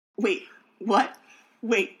Wait, what?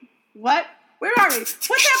 Wait, what? Where are we?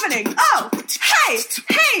 What's happening? Oh,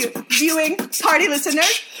 hey, viewing party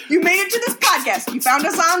listeners. You made it to this podcast. You found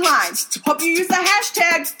us online. Hope you use the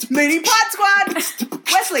hashtag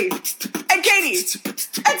MiniPodSquad. Wesley and Katie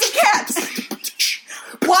and some cats.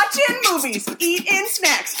 Watching movies, eating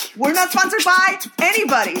snacks. We're not sponsored by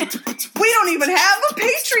anybody. We don't even have a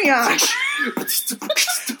Patreon.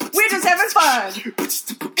 We're just having fun.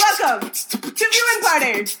 Welcome to Viewing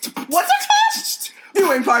Party. What's it called?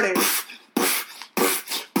 Viewing Party.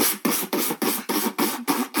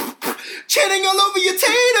 Chanting all over your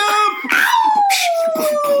tatum.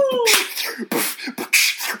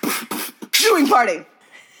 Viewing Party.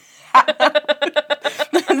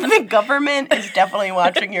 The government is definitely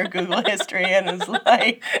watching your Google history and is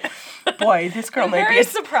like, boy, this girl might be very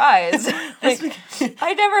surprised. Like,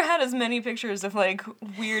 I never had as many pictures of like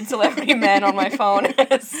weird celebrity men on my phone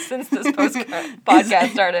since this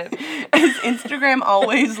podcast started. Is Instagram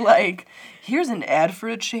always like, here's an ad for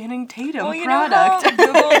a Channing Tatum Well, you product? know how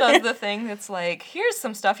Google does the thing that's like, here's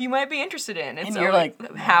some stuff you might be interested in. And you're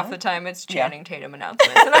like, half the time it's Channing Tatum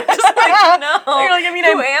announcements. And I'm just like, no. You're like, I mean,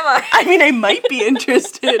 who am I? I mean, I might be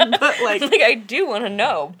interested, but like I do want to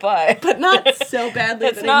know, but not so badly.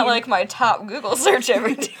 it's that not I need, like my top Google search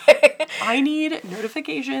every day. I need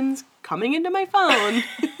notifications coming into my phone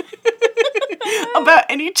about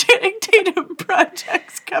any Channing Tatum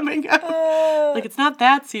projects coming up. Like, it's not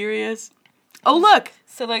that serious. Oh, look.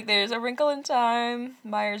 So, like, there's A Wrinkle in Time,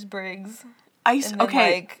 Myers-Briggs.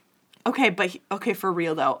 Okay, for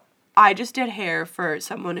real, though. I just did hair for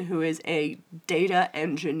someone who is a data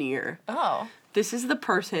engineer. Oh. This is the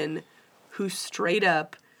person who straight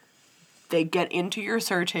up, they get into your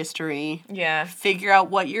search history, Yeah. figure out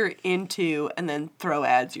what you're into, and then throw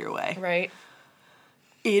ads your way. Right.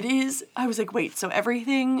 It is, I was like, wait, so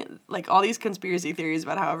everything, like all these conspiracy theories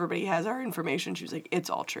about how everybody has our information, she was like, it's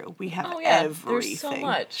all true. We have everything. There's so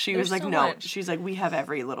much. She There's was like, so no. much. She's like, we have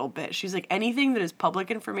every little bit. She's like, anything that is public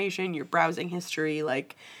information, your browsing history,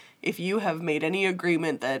 like, if you have made any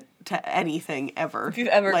agreement that to anything ever. If you've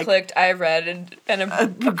ever like, clicked, I read and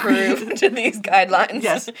approved to these guidelines.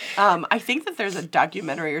 Yes. I think that there's a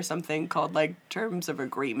documentary or something called, like, Terms of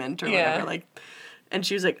Agreement or whatever, like, and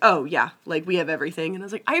she was like, oh, yeah, like, we have everything. And I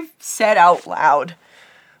was like, I've said out loud.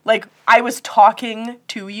 Like, I was talking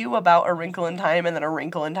to you about A Wrinkle in Time, and then A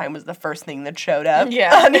Wrinkle in Time was the first thing that showed up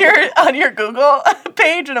on your Google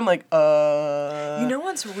page. And I'm like, You know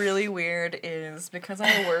what's really weird is because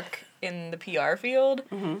I work in the PR field,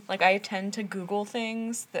 like, I tend to Google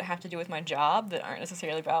things that have to do with my job that aren't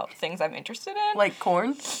necessarily about things I'm interested in. like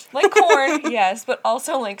corn? Like corn, yes, but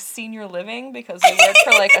also, like, senior living, because I work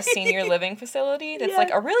for, like, a senior living facility that's, like,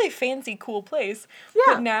 a really fancy, cool place.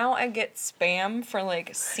 Yeah. But now I get spam for,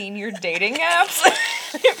 like, senior dating apps.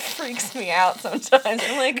 It freaks me out sometimes.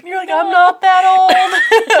 I'm like, You're like, I'm not that old.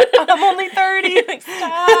 I'm only 30. like,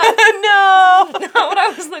 stop. No. Not what I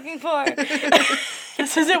was looking for.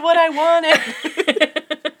 This isn't what I wanted.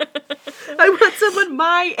 I want someone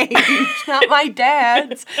my age, not my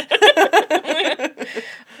dad's.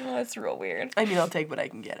 Oh, that's real weird. I mean, I'll take what I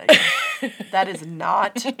can get. I guess. That is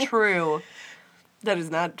not true. That is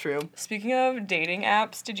not true. Speaking of dating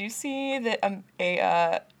apps, did you see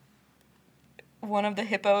that one of the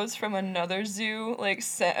hippos from another zoo, like,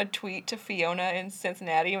 sent a tweet to Fiona in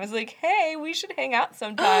Cincinnati and was like, hey, we should hang out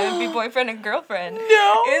sometime and be boyfriend and girlfriend.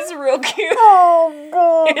 No. It's real cute. Oh,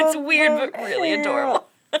 God. It's weird, but really adorable.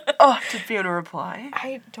 Oh, did Fiona reply?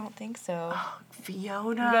 I don't think so.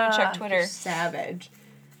 Fiona. You gotta check Twitter. You're savage.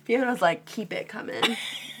 Fiona's like, keep it coming.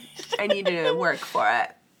 I need you to work for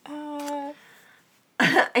it.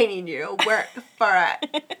 I need you to work for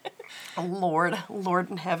it. Lord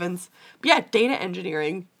in heavens. But yeah, data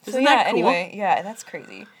engineering. Isn't that cool? Anyway, yeah, that's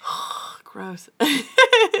crazy. Gross.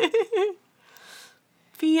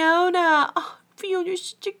 Fiona. Oh, Fiona's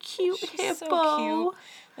such a cute hippo. So cute.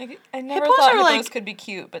 Like, I never Hippos thought are, hippos like- could be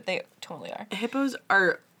cute, but they totally are. Hippos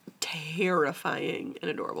are terrifying and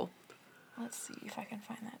adorable. Let's see if I can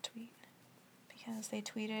find that tweet. Because they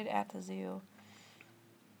tweeted at the zoo.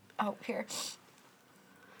 Oh, here.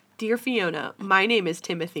 Dear Fiona, my name is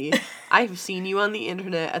Timothy. I have seen you on the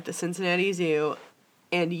internet at the Cincinnati Zoo,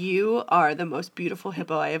 and you are the most beautiful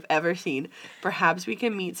hippo I have ever seen. Perhaps we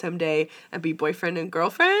can meet someday and be boyfriend and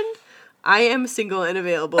girlfriend? I am single and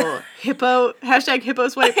available. Hippo, hashtag hippo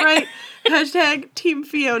swipe right, hashtag Team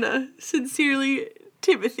Fiona. Sincerely,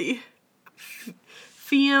 Timothy.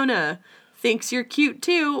 Fiona thinks you're cute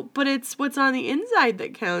too, but it's what's on the inside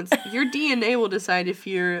that counts. Your DNA will decide if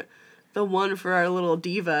you're the one for our little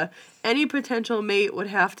diva. Any potential mate would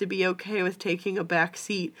have to be okay with taking a back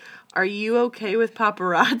seat. Are you okay with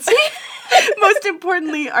paparazzi? Most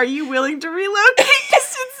importantly, are you willing to relocate to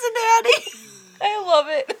Cincinnati? I love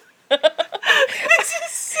it. This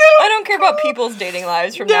is so I don't care about people's dating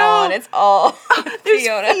lives from now on. It's all There's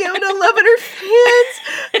Fiona. Fiona loving her fans.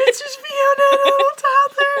 It's just Fiona and a little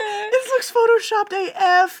toddler. This looks photoshopped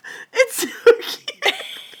AF. It's so cute.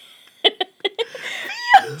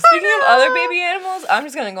 Speaking of other baby animals, I'm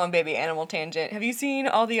just gonna go on baby animal tangent. Have you seen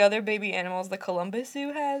all the other baby animals the Columbus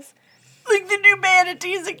Zoo has? Like the new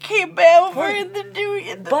manatees that came over in the new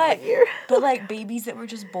year. But like babies that were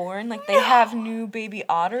just born, like they have new baby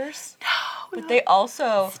otters. But they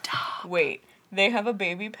also wait. They have a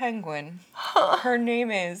baby penguin. Her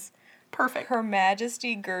name is Perfect. Her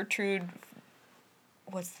Majesty Gertrude.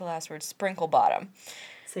 What's the last word? Sprinklebottom.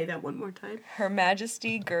 Say that one more time. Her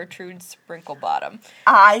Majesty Gertrude Sprinklebottom.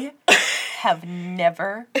 I have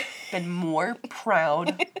never been more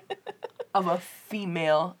proud of a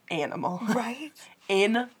female animal Right?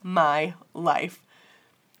 in my life.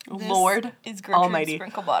 This Lord is Gertrude Almighty.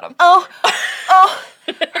 Sprinklebottom. Oh,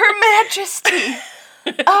 Her Majesty.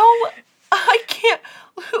 Oh, I can't.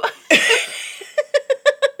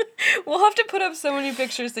 We'll have to put up so many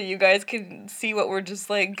pictures so you guys can see what we're just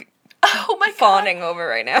like Oh my God. fawning over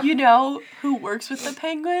right now. You know who works with the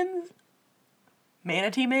penguins?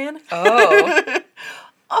 Manatee Man. Oh.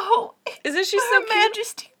 Oh, Isn't she Her so cute?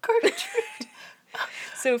 Majesty Gertrude.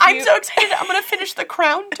 So if I'm you, so excited. I'm going to finish The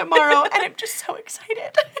Crown tomorrow, and I'm just so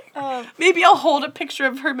excited. um, Maybe I'll hold a picture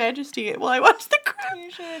of Her Majesty while I watch The Crown.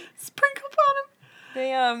 you should. Sprinkle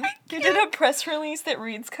bottom. They did a press release that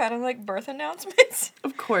reads kind of like birth announcements.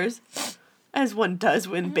 Of course, as one does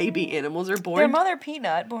when baby animals are born. Their mother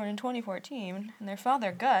Peanut, born in 2014, and their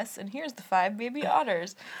father Gus, and here's the 5 baby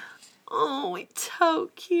otters. Oh, it's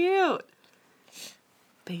so cute.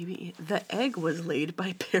 Baby, the egg was laid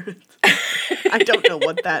by parents. I don't know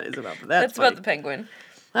what that is about, but that's about funny. the penguin.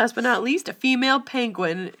 Last but not least, a female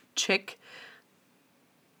penguin chick.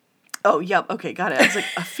 Oh, yep. Okay, got it. I was like,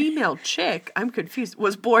 a female chick? I'm confused.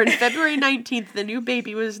 Was born February 19th. The new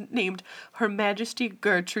baby was named Her Majesty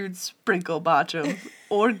Gertrude Sprinklebottom,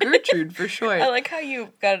 or Gertrude for short. I like how you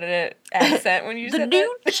got an accent when you The said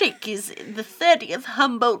new that. chick is the 30th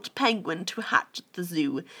Humboldt penguin to hatch at the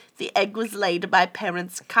zoo. The egg was laid by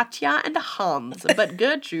parents Katya and Hans, but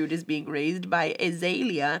Gertrude is being raised by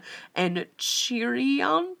Azalea and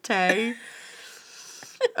Chiriante.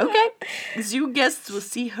 Okay. Zoo guests will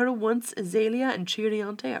see her once Azalea and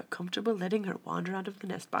Chiriante are comfortable letting her wander out of the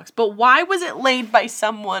nest box. But why was it laid by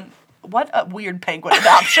someone? What a weird penguin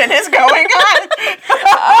adoption is going on.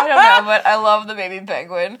 I don't know, but I love the baby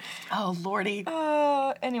penguin. Oh, lordy.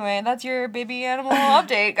 Anyway, that's your baby animal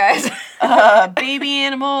update, guys. Baby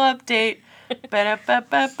animal update.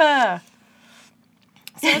 Ba-da-ba-ba-ba.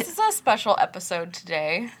 So this is a special episode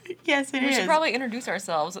today. Yes, it We is. should probably introduce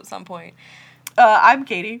ourselves at some point. I'm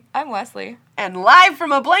Katie. I'm Wesley. And live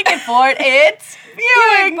from a blanket fort, it's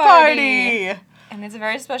Viewing Party. And it's a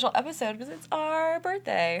very special episode because it's our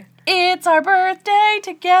birthday. It's our birthday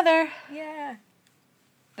together. Yeah.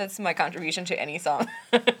 That's my contribution to any song.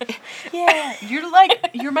 Yeah,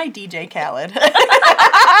 you're my DJ Khaled.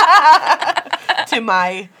 To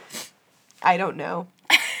my, I don't know,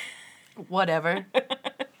 whatever.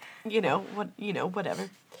 Whatever.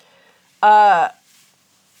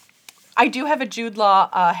 I do have a Jude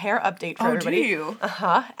Law hair update for everybody. do you?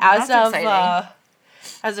 Uh-huh. That's exciting.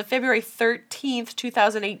 As of February 13th,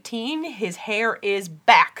 2018, his hair is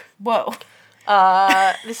back. Whoa.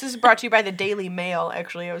 This is brought to you by the Daily Mail,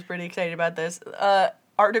 actually. I was pretty excited about this.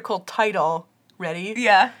 Article title, ready?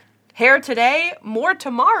 Yeah. Hair today, more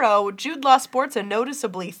tomorrow. Jude Law sports a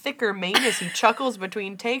noticeably thicker mane as he chuckles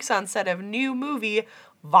between takes on set of new movie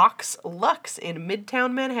Vox Lux in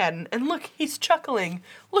Midtown Manhattan. And look, he's chuckling.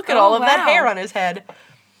 Look at all of that wow. hair on his head.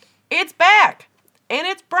 It's back. And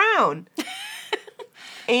it's brown.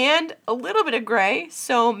 And a little bit of gray,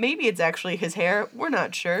 so maybe it's actually his hair. We're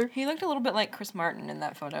not sure. He looked a little bit like Chris Martin in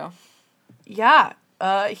that photo. Yeah.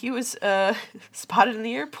 He was spotted in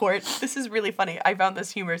the airport. This is really funny. I found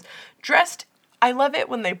this humorous. Dressed, I love it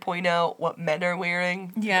when they point out what men are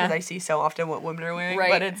wearing. Yeah. Because I see so often what women are wearing.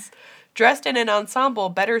 Right. But it's dressed in an ensemble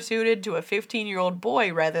better suited to a 15-year-old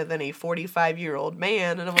boy rather than a 45-year-old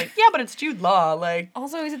man. And I'm like, yeah, but it's Jude Law. Like,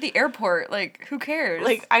 Also, he's at the airport. Like, who cares?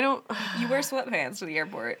 I don't... you wear sweatpants to the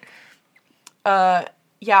airport. Yeah,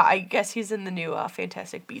 I guess he's in the new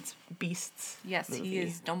Fantastic Beasts Yes, movie. he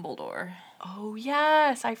is Dumbledore. Oh,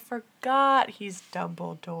 yes, I forgot he's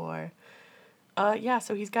Dumbledore. Yeah,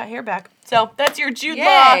 so he's got hair back. So that's your Jude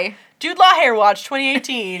Yay. Law Hair Watch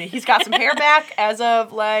 2018. He's got some hair back as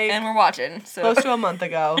of like And we're watching. So close to a month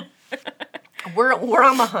ago. We're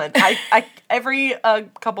on the hunt. I every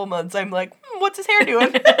couple months I'm like, what's his hair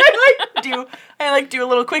doing? I do a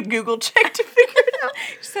little quick Google check to figure it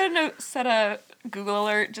out. set a Google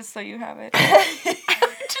alert just so you have it.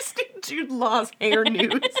 Just need Jude Law's hair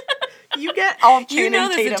news. You get all Channing You know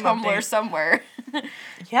there's a Tatum Tumblr updates. somewhere.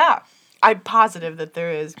 Yeah, I'm positive that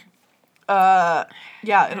there is.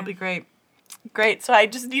 Yeah, it'll be great. Great. So I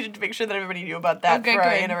just needed to make sure that everybody knew about that Okay, for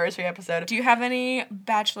our good. anniversary episode. Do you have any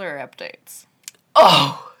Bachelor updates?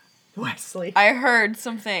 Oh, Wesley. I heard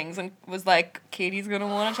some things and was like, Katie's gonna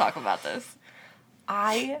want to talk about this.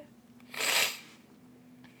 I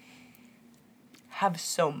have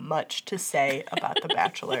so much to say about The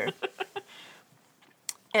Bachelor.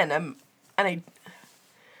 And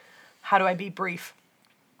how do I be brief?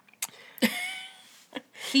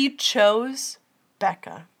 He chose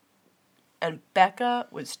Becca. And Becca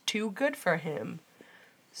was too good for him.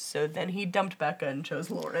 So then he dumped Becca and chose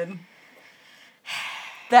Lauren.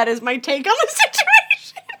 That is my take on the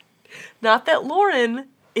situation. Not that Lauren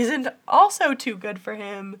isn't also too good for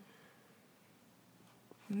him.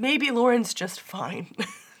 Maybe Lauren's just fine.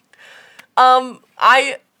 The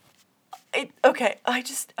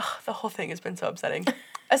whole thing has been so upsetting.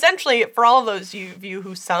 Essentially, for all of those of you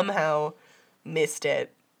who somehow missed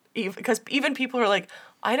it, because even people are like,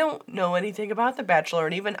 I don't know anything about The Bachelor,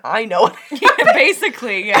 and even I know.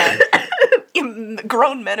 Basically, yeah.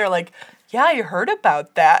 Grown men are like, yeah, I heard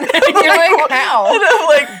about that. You're like, how? And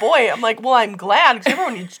I'm like, well, I'm glad, because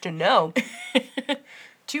everyone needs to know.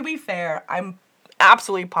 To be fair, I'm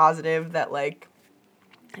absolutely positive that, like,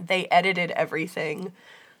 they edited everything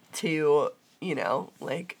to,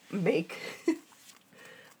 make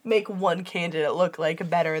one candidate look, like,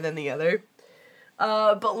 better than the other.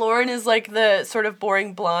 But Lauren is, like, the sort of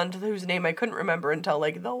boring blonde whose name I couldn't remember until,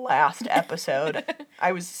 like, the last episode.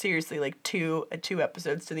 I was seriously, like, two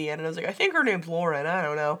episodes to the end, and I was like, I think her name's Lauren, I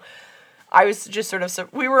don't know. I was just sort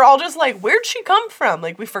of, we were all just like, where'd she come from?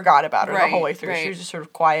 Like, we forgot about her the whole way through. Right. She was just sort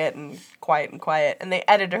of quiet, and they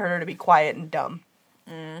edited her to be quiet and dumb,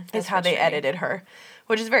 is how they edited her,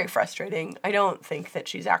 which is very frustrating. I don't think that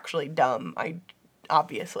she's actually dumb. I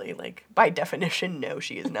obviously, like, by definition, no,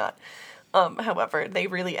 she is not. However, they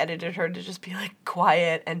really edited her to just be, like,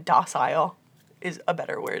 quiet and docile is a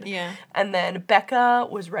better word. Yeah. And then Becca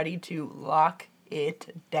was ready to lock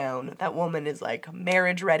it down. That woman is, like,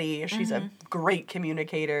 marriage ready. She's a great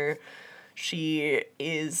communicator. She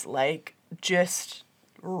is, like, just,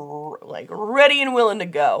 ready and willing to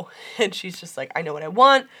go. And she's just like, I know what I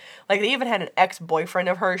want. Like, they even had an ex-boyfriend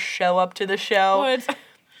of hers show up to the show. What?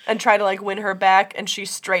 And try to, like, win her back. And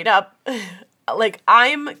she's straight up... Like,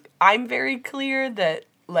 I'm very clear that,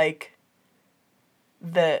 like,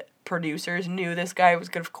 the producers knew this guy was,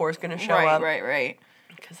 of course, going to show up. Right.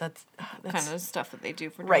 Because that's Kind of stuff that they do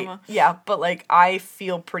for right. drama. Yeah, but, like, I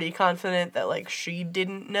feel pretty confident that, like, she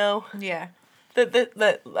didn't know. Yeah.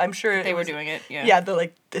 That I'm sure They were doing it, yeah. Yeah, they're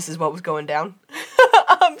like, this is what was going down.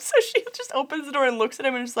 So she just opens the door and looks at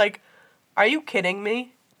him and is like, are you kidding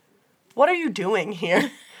me? What are you doing here?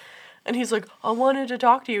 And he's like, I wanted to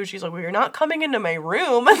talk to you. She's like, well, you're not coming into my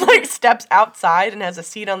room. And, like, steps outside and has a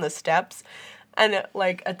seat on the steps and,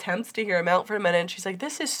 like, attempts to hear him out for a minute. And she's like,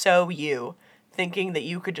 this is so you, thinking that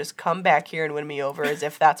you could just come back here and win me over as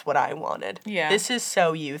if that's what I wanted. Yeah. This is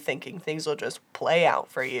so you, thinking things will just play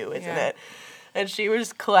out for you, isn't Yeah. it? And she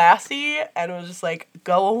was classy and was just like,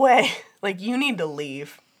 go away. Like, you need to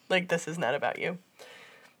leave. Like, this is not about you.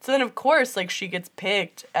 So then, of course, like, she gets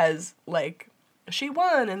picked as, like, she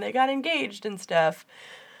won and they got engaged and stuff.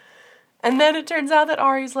 And then it turns out that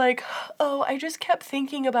Ari's like, oh, I just kept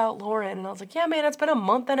thinking about Lauren. And I was like, yeah, man, it's been a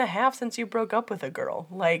month and a half since you broke up with a girl.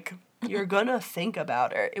 Like, you're gonna think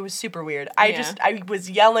about her. It was super weird. I was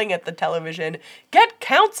yelling at the television, get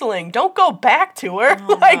counseling. Don't go back to her.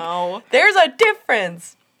 Oh, like, no. There's a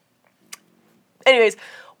difference. Anyways,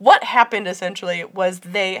 what happened essentially was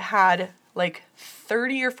they had like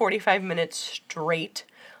 30 or 45 minutes straight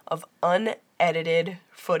of unedited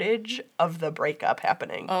footage of the breakup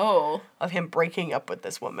happening. Oh. Of him breaking up with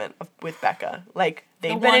this woman, with Becca. Like,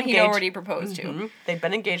 they've The been one engaged. he'd already proposed to. Mhm. They've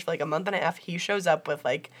been engaged for like a month and a half. He shows up with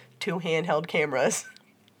like 2 handheld cameras.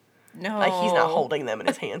 No. Like, he's not holding them in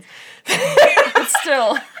his hands. But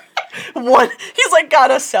still. One, he's like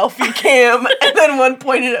got a selfie cam, and then one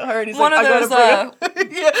pointed at her, and he's One like, of I those, gotta bring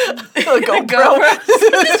up. Yeah. A GoPro.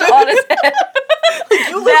 Just on his head.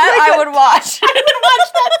 You look That like I would watch. I would watch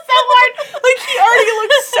that so hard. Like, Ari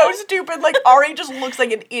looks so stupid. Like, Ari just looks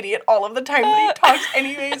like an idiot all of the time that he talks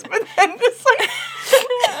anyways, but then just, like,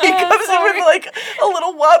 he comes in with, like, a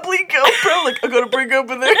little wobbly GoPro, like, I'm gonna bring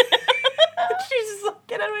over there. She's just like,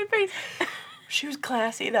 get out of my face. She was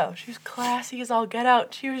classy, though. She was classy as all get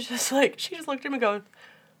out. She was just like, she just looked at him and goes,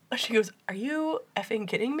 she goes, are you effing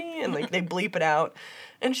kidding me? And, like, they bleep it out.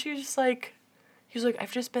 And she was just like, he was like,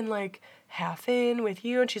 I've just been, like, half in with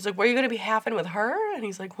you. And she's like, were you going to be half in with her? And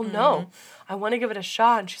he's like, well, no. I want to give it a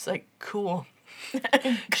shot. And she's like, cool.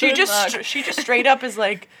 She just straight up is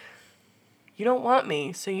like, you don't want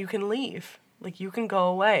me, so you can leave. Like, you can go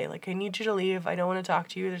away. Like, I need you to leave. I don't want to talk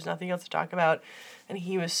to you. There's nothing else to talk about. And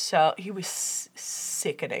he was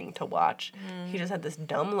sickening to watch. He just had this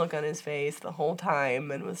dumb look on his face the whole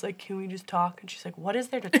time and was like, can we just talk? And she's like, what is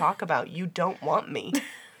there to talk about? You don't want me.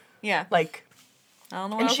 Yeah. Like, I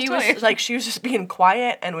don't know what and else she to was tell you. like, she was just being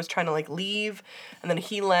quiet and was trying to like leave, and then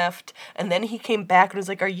he left, and then he came back and was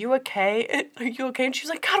like, "Are you okay? Are you okay?" And she was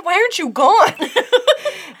like, "God, why aren't you gone?"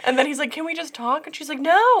 And then he's like, "Can we just talk?" And she's like,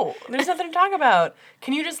 "No, there's nothing to talk about.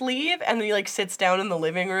 Can you just leave?" And then he like sits down in the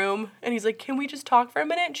living room, and he's like, "Can we just talk for a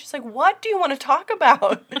minute?" And she's like, "What do you want to talk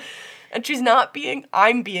about?" And she's not being,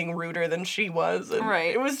 I'm being ruder than she was. And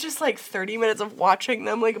right. It was just like 30 minutes of watching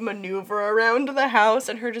them like maneuver around the house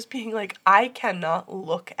and her just being like, I cannot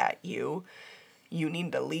look at you. You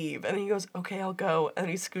need to leave. And he goes, okay, I'll go. And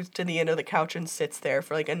he scoots to the end of the couch and sits there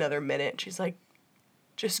for like another minute. She's like,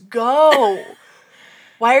 just go.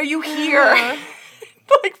 Why are you here?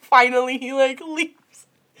 Like finally he like leaves.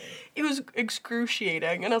 It was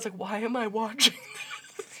excruciating. And I was like, why am I watching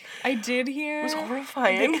this? I did hear It was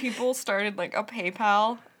horrifying. that people started like a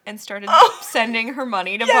PayPal and started Oh. sending her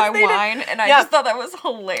money to Yes, buy they did. wine, and I Yeah. just thought that was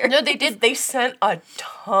hilarious. No, they did. They sent a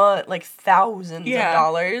ton, like thousands Yeah. of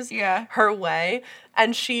dollars Yeah. her way.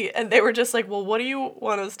 And they were just like, well, what do you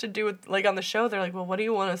want us to do with, like on the show, they're like, well, what do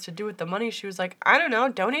you want us to do with the money? She was like, I don't know,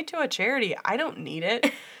 donate to a charity. I don't need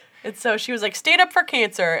it. And so she was like, Stand Up for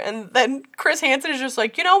Cancer. And then Chris Hansen is just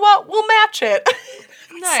like, you know what? We'll match it.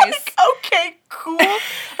 Nice. Like, okay, cool. I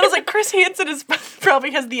was like, Chris Hansen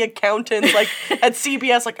probably has the accountants like at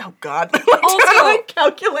CBS, like, oh God. Like, Also, trying to, like,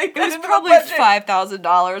 calculate It was into the probably budget.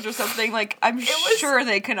 $5,000 or something. Like, I'm was- sure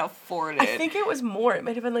they can afford it. I think it was more. It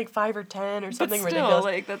might have been like 5 or 10 or but something still, ridiculous.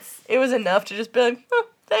 like, that's... It was enough to just be like, oh,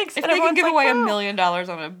 thanks. If And they can everyone's give like, away oh. $1 million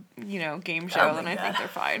on a, game show, Oh my then I God. think they're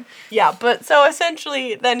fine. Yeah, but so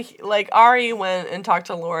essentially then, like, Ari went and talked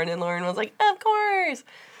to Lauren, and Lauren was like, of course.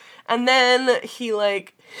 And then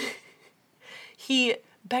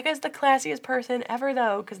Becca's the classiest person ever,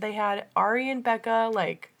 though, because they had Ari and Becca,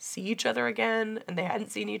 like, see each other again, and they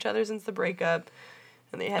hadn't seen each other since the breakup.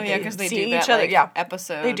 And they had because they seen do that, each other. like, Yeah,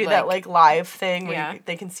 episode. they do that, like, live thing where Yeah.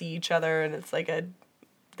 they can see each other, and it's like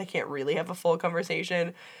they can't really have a full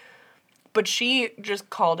conversation. But she just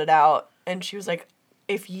called it out, and she was like,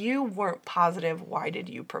 if you weren't positive, why did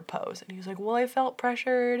you propose? And he was like, well, I felt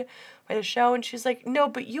pressured by the show. And she's like, no,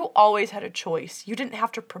 but you always had a choice. You didn't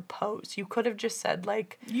have to propose. You could have just said,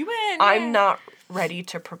 like, You win. I'm not ready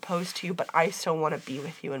to propose to you, but I still want to be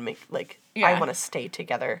with you and make, like, I Yeah. want to stay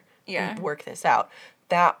together Yeah. and work this out.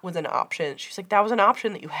 That was an option. She's like, that was an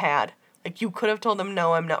option that you had. Like, you could have told them,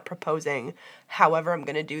 no, I'm not proposing. However, I'm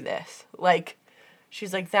going to do this. Like,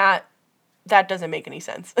 she's like, that doesn't make any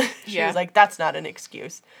sense. She Yeah. was like, that's not an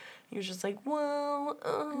excuse. He was just like, well,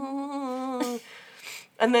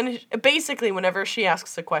 And then basically whenever she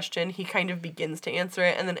asks a question, he kind of begins to answer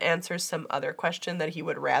it and then answers some other question that he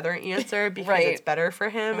would rather answer because Right. it's better for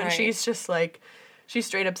him. And Right. she's just like, she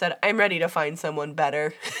straight up said, I'm ready to find someone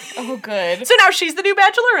better. Oh, good. So now she's the new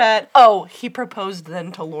Bachelorette. Oh, he proposed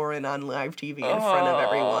then to Lauren on live TV in front of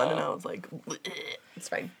everyone. And I was like, it's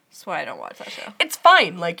fine. That's why I don't watch that show. It's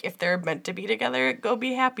fine. Like, if they're meant to be together, go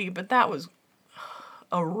be happy. But that was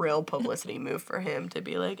a real publicity move for him to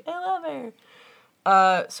be like, I love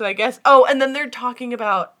her. So I guess, and then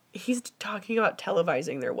he's talking about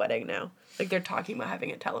televising their wedding now. Like, they're talking about having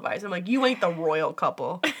it televised. I'm like, you ain't the royal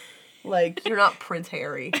couple. Like, you're not Prince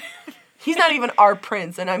Harry. He's not even our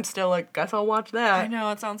prince, and I'm still like, guess I'll watch that. I know,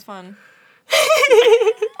 it sounds fun.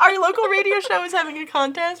 Our local radio show is having a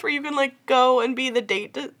contest where you can, like, go and be the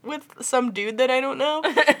date with some dude that I don't know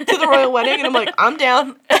to the royal wedding, and I'm like, I'm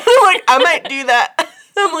down. I'm like, I might do that.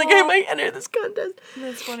 I'm like, I might enter this contest.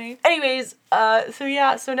 That's funny. Anyways,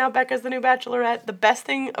 so now Becca's the new Bachelorette. The best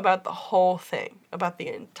thing about the whole thing, about the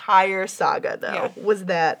entire saga, though, was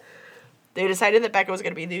that they decided that Becca was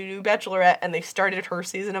going to be the new Bachelorette, and they started her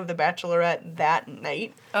season of The Bachelorette that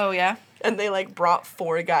night. Oh, yeah? And they, like, brought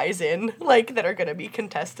 4 guys in, like, that are going to be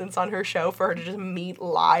contestants on her show for her to just meet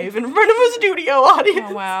live in front of a studio audience.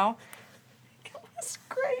 Oh, wow. It was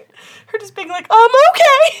great. her just being like,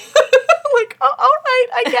 okay. Like, oh, all right,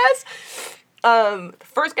 I guess. The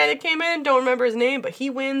first guy that came in, don't remember his name, but he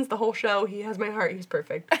wins the whole show. He has my heart. He's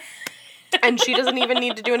perfect. And she doesn't even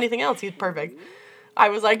need to do anything else. He's perfect. I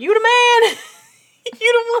was like, you the man.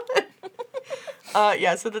 You the one.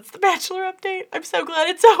 Yeah, so that's the Bachelor update. I'm so glad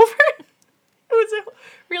it's over. It was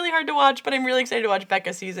really hard to watch, but I'm really excited to watch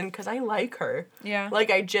Becca's season because I like her. Yeah. Like,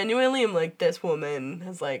 I genuinely am like, this woman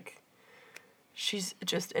has, like, she's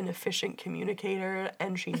just an efficient communicator,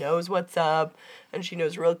 and she knows what's up, and she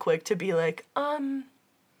knows real quick to be like,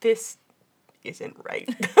 this isn't right.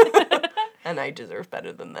 And I deserve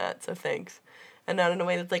better than that, so thanks. And not in a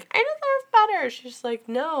way that's like, I deserve better. She's just like,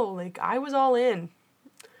 no, like, I was all in.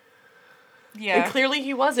 Yeah. And clearly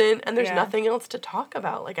he wasn't, and there's Yeah. nothing else to talk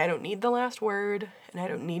about. Like, I don't need the last word, and I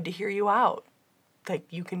don't need to hear you out. Like,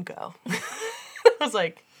 you can go. I was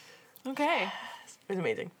like, Okay. it was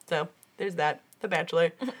amazing. So, there's that. The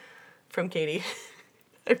Bachelor from Katie.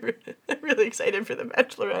 I'm really excited for The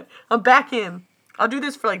Bachelorette. I'm back in. I'll do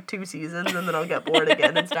this for like 2 seasons, and then I'll get bored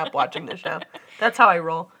again and stop watching the show. That's how I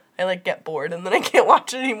roll. I, like, get bored, and then I can't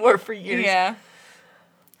watch it anymore for years. Yeah.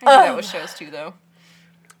 I do that with shows too, though,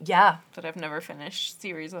 Yeah. that I've never finished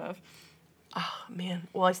series of. Oh, man.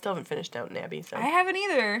 Well, I still haven't finished Downton Abbey, so. I haven't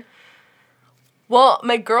either. Well,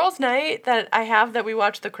 my girls' night that I have that we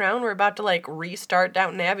watch The Crown, we're about to, like, restart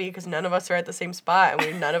Downton Abbey because none of us are at the same spot,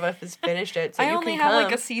 and none of us has finished it, so I you only can have come.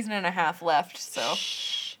 like a season and a half left, so.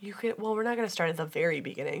 You could, well, we're not going to start at the very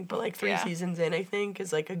beginning, but, like, 3 Yeah. seasons in, I think,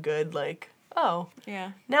 is, like, a good, like, oh,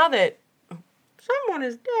 Yeah. now that someone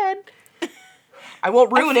is dead, I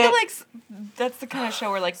won't ruin I feel it. like that's the kind of show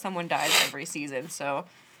where like someone dies every season, so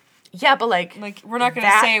Yeah, but, like we're not gonna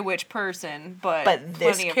that- say which person, but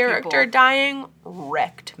this plenty of character people. dying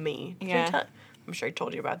wrecked me. Yeah. I'm sure I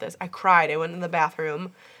told you about this. I cried. I went in the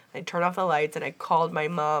bathroom. I turned off the lights, and I called my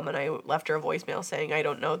mom, and I left her a voicemail saying, I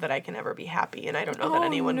don't know that I can ever be happy, and I don't know that Oh,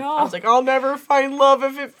 anyone... no. I was like, I'll never find love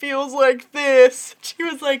if it feels like this. She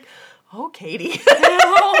was like, oh, Katie.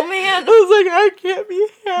 Oh man. I was like, I can't be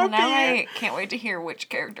happy. Well, now I can't wait to hear which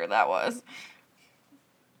character that was.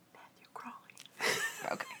 Matthew Crawley.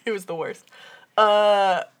 Okay. It was the worst.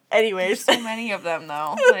 Anyways. So many of them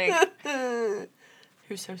though. Like It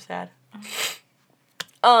was so sad.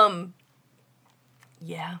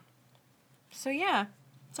 Yeah. so yeah.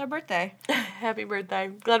 It's our birthday. Happy birthday.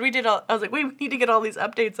 Glad we did all... I was like, wait, we need to get all these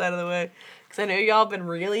updates out of the way. Because I know y'all have been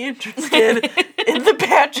really interested in The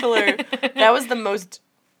Bachelor. That was the most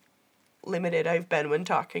limited I've been when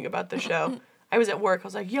talking about the show. I was at work. I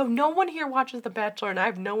was like, yo, no one here watches The Bachelor, and I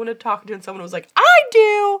have no one to talk to. And someone was like, I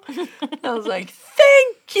do. And I was like,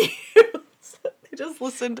 thank you. So they just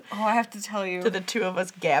listened Oh, I have to tell you, to the two of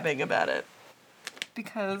us gabbing about it.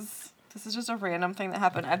 because this is just a random thing that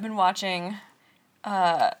happened. I've been watching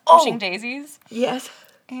Oh. Pushing Daisies, Yes.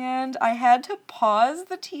 and I had to pause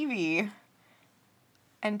the TV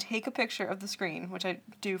and take a picture of the screen, which I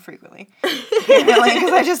do frequently.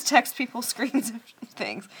 Because I just text people screens of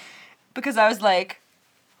things. Because I was like,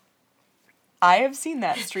 I have seen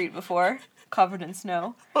that street before, covered in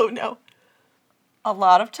snow, Oh, no. a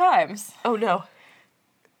lot of times. Oh, no.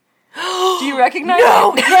 Do you recognize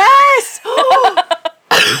No. it? Yes.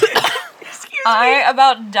 Excuse me. I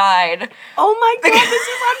about died. Oh my god, this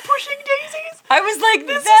is on Pushing Daisies. I was like,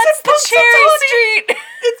 This that's is the Cherry Punxsutawney. Street.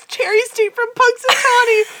 It's Cherry Street from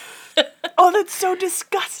Punxsutawney. Oh, that's so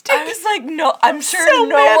disgusting. I was like, no, I'm sure so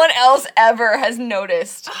no mad. one else ever has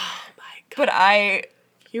noticed. Oh my god. But I,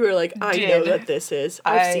 You were like, I know Did. that this is.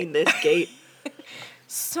 I've I- seen this gate.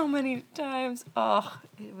 so many times, I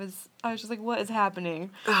was just like, what is happening?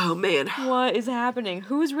 Oh man. What is happening?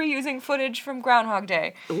 Who's reusing footage from Groundhog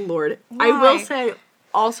Day? Lord. I will Why? say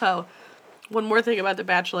also one more thing about The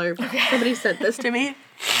Bachelor. Somebody sent this to me.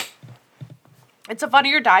 It's a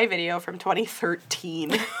Funny or Die video from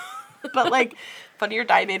 2013. But like Funny or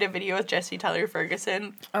Die made a video with Jesse Tyler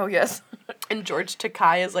Ferguson. Oh, yes. And George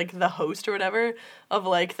Takei is, like, the host or whatever of,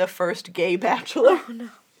 like, the first gay bachelor. Oh, no.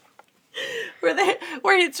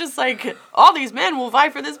 Where it's just, like, all these men will vie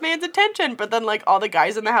for this man's attention, but then, like, all the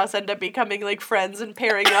guys in the house end up becoming, like, friends and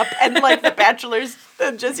pairing up, and, like, the bachelors,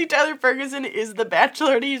 Jesse Tyler Ferguson is the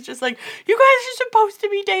bachelor, and he's just like, you guys are supposed to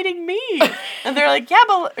be dating me. And they're like, yeah,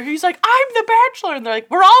 but he's like, I'm the bachelor, and they're like,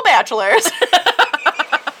 we're all bachelors.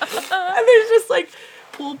 And there's just, like,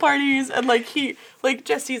 pool parties, and, like,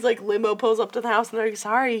 Jesse's, like, limo pulls up to the house, and they're like,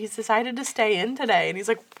 sorry, he's decided to stay in today. And he's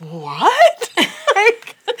like, what?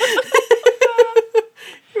 Like,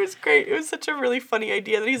 it was great. It was such a really funny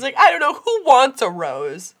idea that he's like, I don't know, who wants a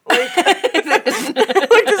rose? Like, like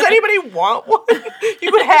does anybody want one?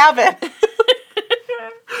 You would have it.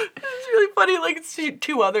 It's really funny. Like,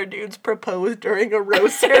 two other dudes propose during a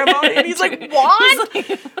rose ceremony, and he's like,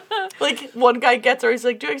 "What?" Like, one guy gets her. He's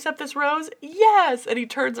like, "Do you accept this rose?" "Yes." And he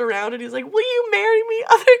turns around and he's like, "Will you marry me?"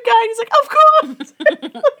 Other guy, and he's like, "Of course."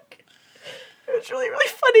 Like, it's really, really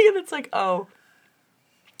funny, and it's like, oh,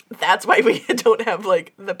 that's why we don't have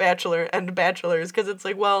like The Bachelor and Bachelors, because it's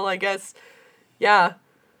like, well, I guess, yeah.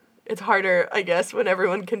 It's harder, I guess, when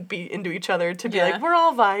everyone can be into each other to be like, we're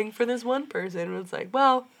all vying for this one person. And it's like,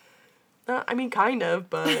 well, I mean, kind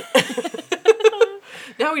of, but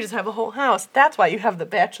now we just have a whole house. That's why you have The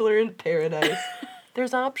Bachelor in Paradise.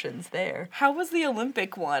 There's options there. How was the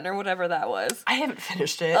Olympic one, or whatever that was? I haven't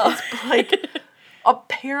finished it. Oh. It's like,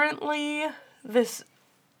 apparently, the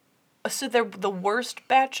worst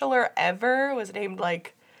Bachelor ever was named,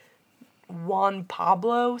 like, Juan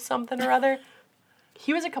Pablo something or other.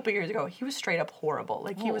 He was a couple years ago. He was straight up horrible.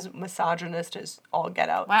 Like, he was misogynist as all get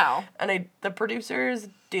out. Wow. And the producers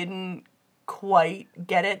didn't quite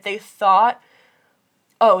get it. They thought,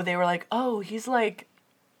 they were like, he's like,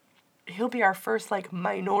 he'll be our first, like,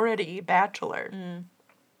 minority bachelor.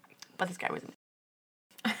 But this guy was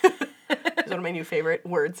it's one of my new favorite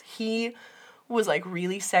words. He was, like,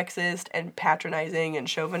 really sexist and patronizing and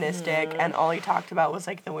chauvinistic, and all he talked about was,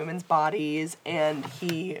 like, the women's bodies, and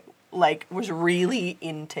he, like, was really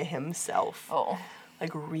into himself. Oh.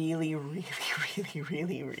 Like, really, really, really,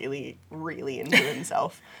 really, really, really into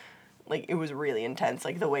himself. Like, it was really intense.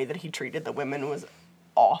 Like, the way that he treated the women was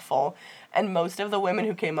awful. And most of the women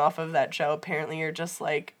who came off of that show apparently are just,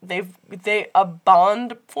 like, a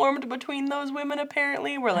bond formed between those women,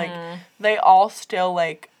 apparently, where, like, they all still,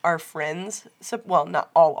 like, are friends. So, well, not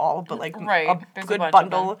all, but, like, a good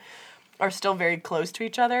bundle are still very close to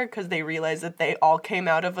each other because they realize that they all came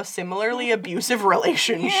out of a similarly abusive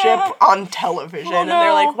relationship on television. And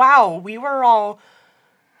they're like, wow, we were all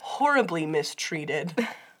horribly mistreated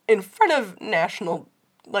in front of a national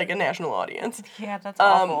audience. Yeah, that's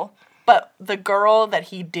awful. But the girl that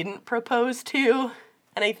he didn't propose to,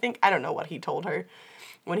 and I don't know what he told her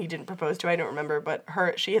when he didn't propose to, I don't remember, but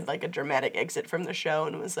she had, like, a dramatic exit from the show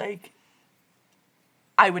and was like,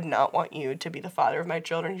 I would not want you to be the father of my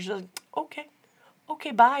children. He's just like,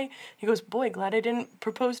 okay, bye. He goes, boy, glad I didn't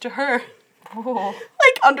propose to her. Oh.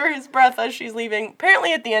 Like, under his breath as she's leaving.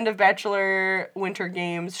 Apparently at the end of Bachelor Winter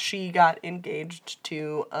Games, she got engaged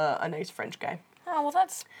to a nice French guy. Oh, well,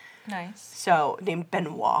 that's nice. So, named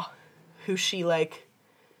Benoit, who she, like,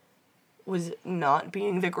 was not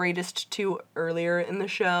being the greatest to earlier in the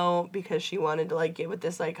show because she wanted to, like, get with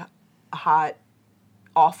this, like, hot,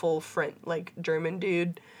 awful French, like, German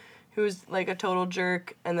dude who was, like, a total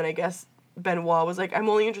jerk. And then I guess Benoit was like, I'm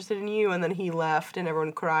only interested in you. And then he left and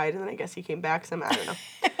everyone cried. And then I guess he came back some. I don't know.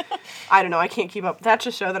 I don't know. I can't keep up. That's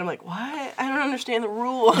a show that I'm like, what? I don't understand the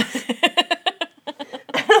rules.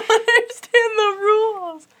 I don't understand the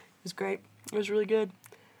rules. It was great. It was really good.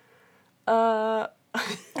 Well,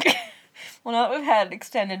 now that we've had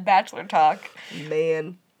extended Bachelor talk.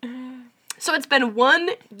 Man. So it's been 1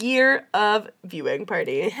 year of viewing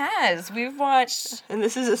party. It has. We've watched and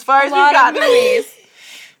this is as far as we've gotten. Movies.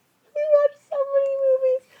 We watched so many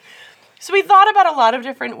movies. So we thought about a lot of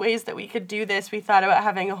different ways that we could do this. We thought about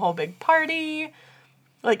having a whole big party,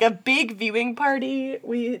 like a big viewing party.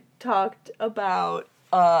 We talked about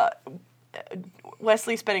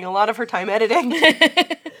Wesley spending a lot of her time editing,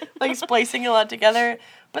 like splicing a lot together.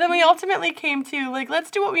 But then we ultimately came to, like, let's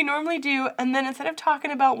do what we normally do, and then instead of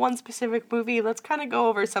talking about one specific movie, let's kind of go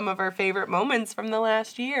over some of our favorite moments from the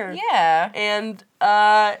last year. Yeah. And,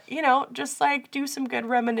 just, like, do some good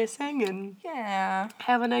reminiscing and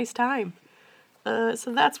have a nice time.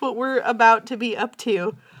 So that's what we're about to be up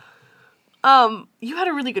to. You had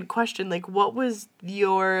a really good question. Like, what was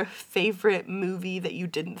your favorite movie that you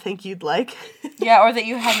didn't think you'd like? Yeah, or that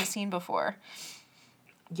you hadn't seen before.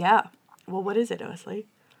 Yeah. Well, what is it, Wesley?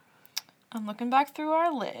 I'm looking back through our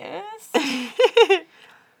list.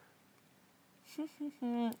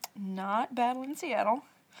 Not Battle in Seattle.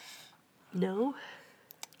 No?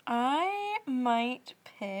 I might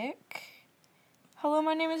pick Hello,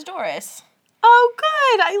 My Name is Doris. Oh,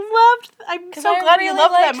 good. I'm so glad you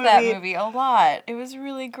loved that movie. I liked that movie a lot. It was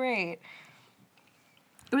really great.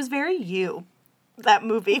 It was very you, that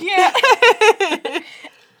movie. Yeah.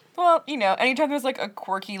 Well, anytime there's, like, a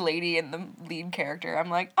quirky lady in the lead character,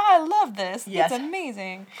 I'm like, I love this. Yes. It's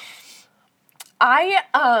amazing. I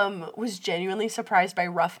was genuinely surprised by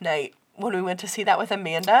Rough Night when we went to see that with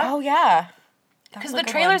Amanda. Oh, yeah. Because the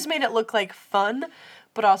trailers made it look, like, fun,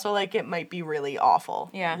 but also, like, it might be really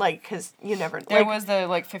awful. Yeah. Like, because you never... There was the,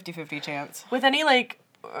 like, 50-50 chance. With any, like,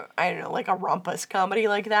 I don't know, like, a rumpus comedy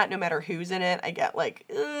like that, no matter who's in it, I get, like,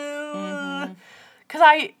 because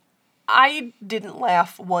I didn't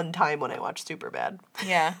laugh one time when I watched Superbad.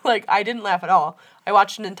 Yeah. Like, I didn't laugh at all. I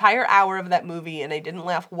watched an entire hour of that movie, and I didn't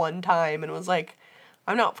laugh one time, and was like,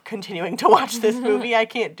 I'm not continuing to watch this movie. I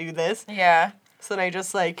can't do this. Yeah. So then I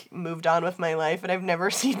just, like, moved on with my life, and I've never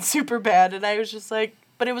seen Superbad, and I was just like,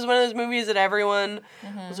 but it was one of those movies that everyone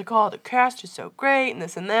was like, oh, the cast is so great, and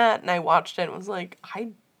this and that, and I watched it and was like, I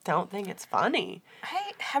don't think it's funny.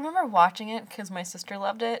 I remember watching it because my sister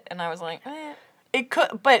loved it, and I was like, eh. It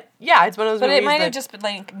could, but yeah, it's one of those But movies it might that, have just been,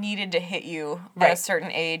 like, needed to hit you at Right. a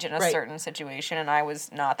certain age in a Right. certain situation, and I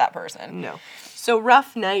was not that person. No. So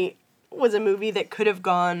Rough Night was a movie that could have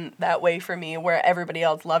gone that way for me, where everybody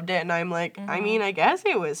else loved it, and I'm like, I mean, I guess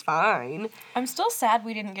it was fine. I'm still sad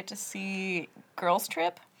we didn't get to see Girls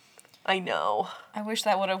Trip. I know. I wish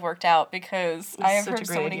that would have worked out because I have such a heard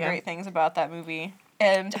so great many idea. great things about that movie.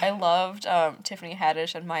 And I loved Tiffany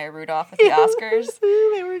Haddish and Maya Rudolph at the Oscars.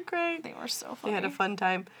 They were great. They were so They funny. had a fun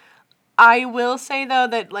time. I will say, though,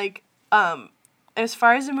 that, like, as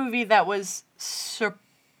far as a movie that was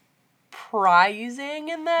surprising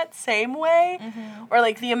in that same way, or,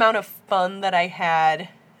 like, the amount of fun that I had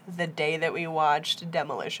the day that we watched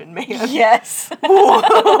Demolition Man Yes.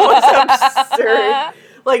 was absurd.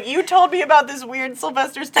 Like, you told me about this weird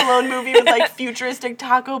Sylvester Stallone movie with, like, futuristic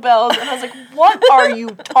Taco Bells, and I was like, what are you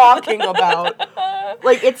talking about?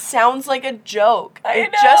 Like, it sounds like a joke. I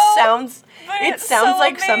It know, just sounds... but It it's sounds so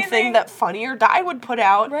like amazing. something that Funny or Die would put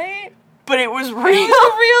out, Right? but it was real. It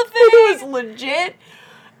was a real thing. It was legit.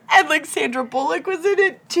 And, like, Sandra Bullock was in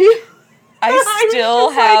it, too. I was still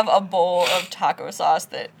just like- have a bowl of taco sauce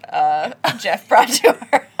that Jeff brought to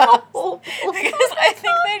our house. Because I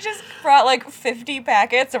think they just brought like 50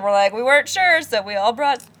 packets and we're like, we weren't sure, so we all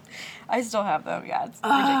brought. I still have them, yeah, it's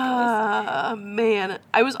ridiculous. Man.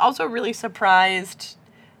 I was also really surprised.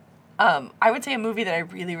 I would say a movie that I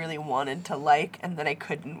really, really wanted to like and that I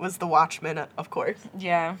couldn't was The Watchmen, of course.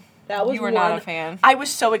 Yeah. That was You were not one- a fan. I was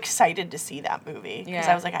so excited to see that movie because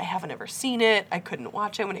Yeah. I was like, I haven't ever seen it. I couldn't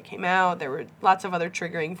watch it when it came out. There were lots of other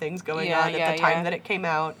triggering things going Yeah, on yeah, at the time yeah. that it came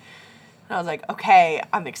out. And I was like, okay,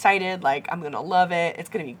 I'm excited. Like, I'm going to love it. It's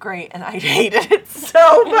going to be great. And I hated it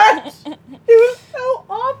so much. It was so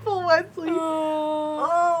awful, Wesley.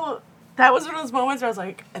 Oh, that was one of those moments where I was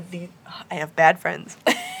like, I have bad friends.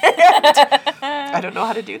 I don't know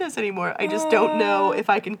how to do this anymore. I just don't know if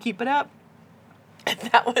I can keep it up. And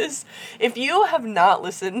that was, if you have not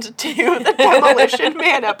listened to the Demolition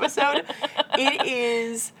Man episode, it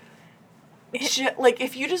is, like,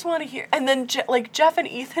 if you just want to hear, and then, like, Jeff and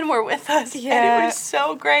Ethan were with us, and it Yeah. was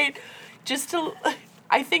so great. Just to,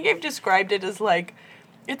 I think I've described it as, like,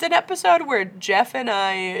 it's an episode where Jeff and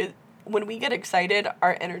I, when we get excited,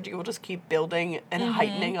 our energy will just keep building and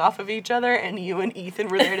heightening off of each other, and you and Ethan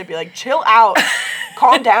were there to be like, chill out,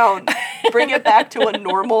 calm down, bring it back to a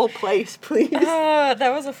normal place, please.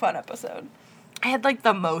 That was a fun episode. I had, like,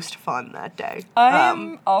 the most fun that day.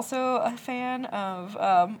 I'm also a fan of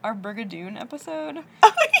our Brigadoon episode.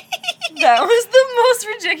 That was the most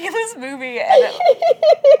ridiculous movie. And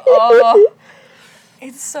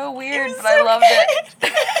it's so weird, but I loved it.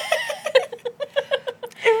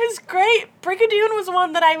 It was great. Brigadoon was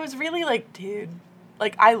one that I was really like, dude,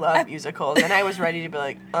 like, I love musicals, and I was ready to be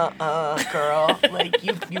like, girl, like,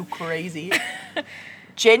 you crazy.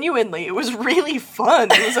 Genuinely, it was really fun.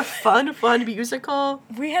 It was a fun musical.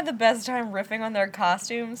 We had the best time riffing on their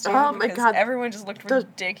costumes, too, Oh my because God. everyone just looked Those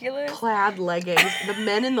ridiculous. Plaid leggings. The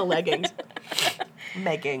men in the leggings.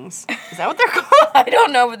 Meggings. Is that what they're called? I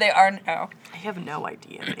don't know, but they are now. I have no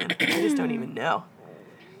idea, man. I just don't even know.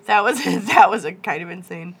 That was a kind of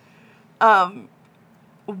insane.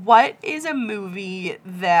 What is a movie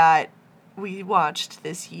that we watched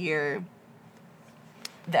this year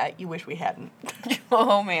that you wish we hadn't?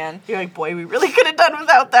 Oh, man. You're like, boy, we really could have done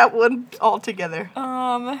without that one altogether.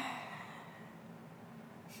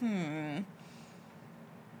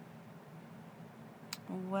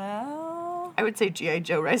 Well, I would say G.I.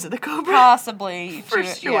 Joe Rise of the Cobra. possibly. For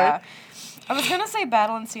sure. Yeah. I was going to say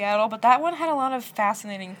Battle in Seattle, but that one had a lot of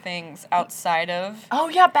fascinating things outside of... Oh,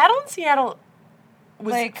 yeah, Battle in Seattle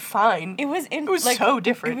was Like, fine. It was so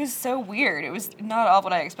different. It was so weird. It was not all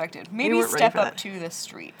what I expected. Maybe weren't ready Step for Up that. to the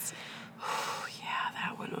Streets. Yeah,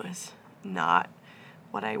 that one was not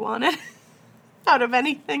what I wanted out of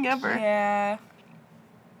anything ever. Yeah.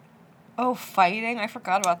 Oh, Fighting. I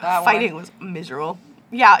forgot about that one. Fighting was miserable.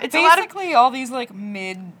 Yeah, it's a lot of... Basically, all these, like,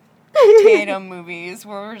 Tatum movies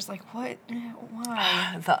where we're just like, what?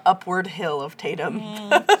 Why? The upward hill of Tatum.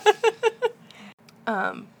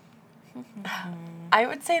 I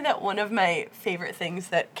would say that one of my favorite things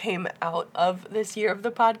that came out of this year of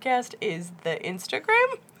the podcast is the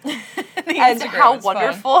Instagram. The And Instagram how is fun.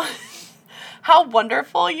 wonderful how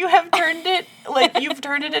wonderful you have turned it. Like, you've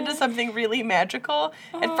turned it into something really magical.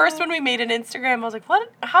 At first, when we made an Instagram, I was like,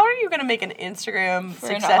 what? How are you going to make an Instagram For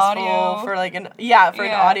an successful audio. for, like, an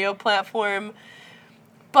audio platform?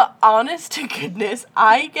 But honest to goodness,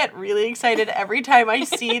 I get really excited every time I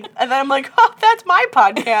see, and then I'm like, oh, that's my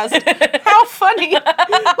podcast. How funny.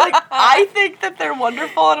 Like, I think that they're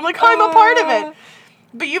wonderful, and I'm like, oh, I'm a part of it.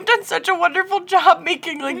 But you've done such a wonderful job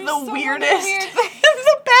making, like, There's the so many weirdest, weird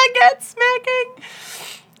the baguette smacking.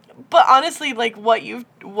 But honestly, like, what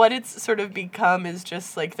it's sort of become is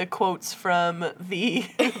just, like, the quotes from the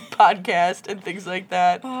podcast and things like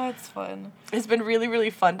that. Oh, it's fun. It's been really, really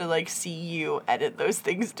fun to, like, see you edit those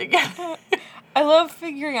things together. I love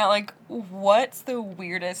figuring out, like, what's the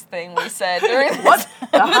weirdest thing we said during this What's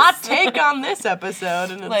the hot episode? take on this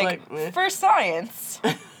episode? And it's like eh. For science,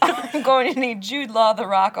 I'm going to need Jude Law, The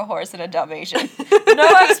Rock, a horse, and a Dalmatian.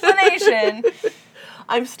 No explanation.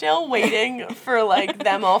 I'm still waiting for, like,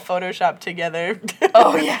 them all photoshopped together.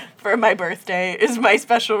 Oh, yeah. For my birthday is my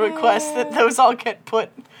special request that those all get put.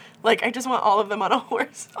 Like, I just want all of them on a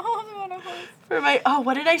horse. All of them on a horse. For my,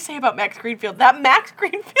 what did I say about Max Greenfield? That Max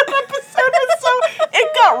Greenfield episode was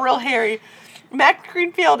it got real hairy. Max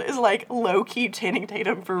Greenfield is, like, low-key Channing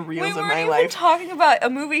Tatum for reals We in weren't my even life. talking about a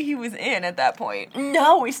movie he was in at that point.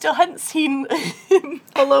 No, we still hadn't seen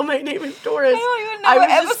Hello, My Name is Doris. I don't even know what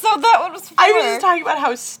episode that one was for. I was just talking about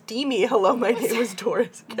how steamy Hello, My Name is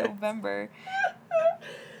Doris. November.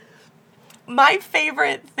 My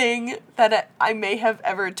favorite thing that I may have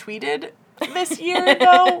ever tweeted this year,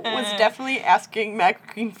 though, was definitely asking Max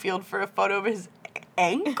Greenfield for a photo of his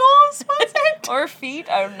ankles, was it? Or feet?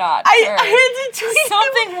 I'm not I sure. had to tweet him.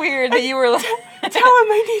 Something weird that you were like... Tell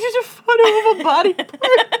him I needed a photo of a body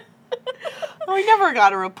part. Well, I never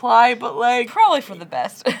got a reply, but, like, Probably for the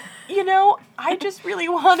best. you know, I just really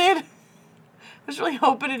I was really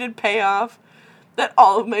hoping it'd pay off, that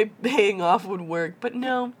all of my paying off would work, but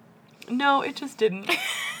no, it just didn't.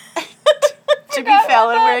 Jimmy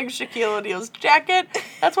Fallon wearing Shaquille O'Neal's jacket,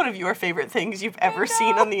 that's one of your favorite things you've ever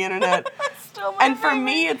seen on the internet. Still my And for favorite.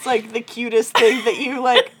 me, it's, like, the cutest thing that you,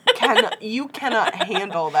 like, cannot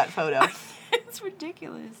handle that photo. It's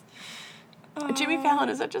ridiculous. Jimmy Fallon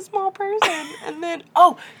is such a small person. And then,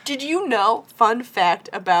 did you know, fun fact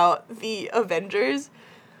about the Avengers?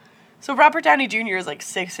 So Robert Downey Jr. is like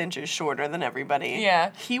 6 inches shorter than everybody.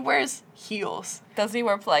 Yeah. He wears heels. Does he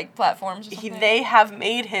wear, like, platforms or something? They have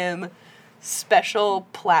made him special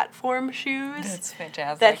platform shoes That's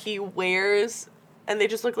fantastic. that he wears, and they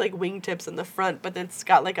just look like wingtips in the front, but it's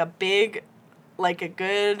got like a big, like a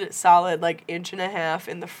good solid like 1.5 inches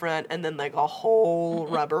in the front, and then like a whole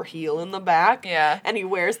rubber heel in the back. Yeah. And he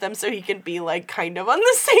wears them so he can be like kind of on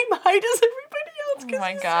the same height as everybody else. Oh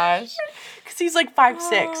my gosh. Because he's like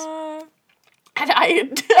 5'6". And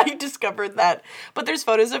I discovered that. But there's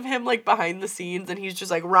photos of him, like, behind the scenes, and he's just,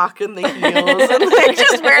 like, rocking the heels and, like,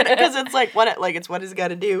 just wearing it, because it's, like, it's what he's got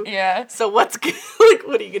to do. Yeah. So what are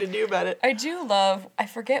you going to do about it? I do love, I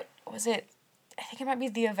forget, I think it might be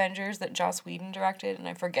The Avengers that Joss Whedon directed, and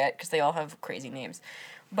I forget, because they all have crazy names.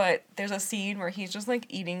 But there's a scene where he's just, like,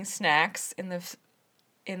 eating snacks in the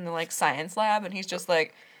like, science lab, and he's just,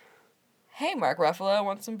 like, hey, Mark Ruffalo,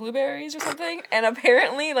 want some blueberries or something? And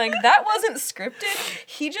apparently, like, that wasn't scripted.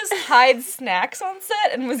 He just hides snacks on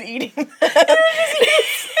set and was eating them.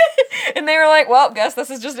 And they were like, well, guess this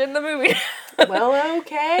is just in the movie. Well,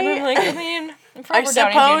 okay. And I'm like, Robert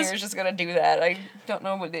Downey suppose- Jr. is just gonna do that. I don't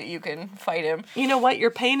know that you can fight him. You know what?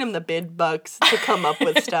 You're paying him the bid bucks to come up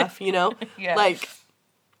with stuff, you know? Yeah. Like,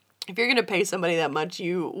 if you're going to pay somebody that much,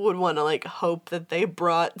 you would want to, like, hope that they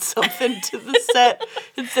brought something to the set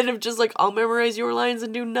instead of just, like, I'll memorize your lines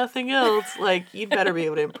and do nothing else. Like, you'd better be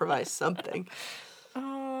able to improvise something.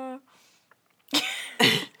 Oh,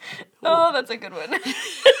 that's a good one.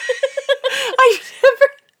 I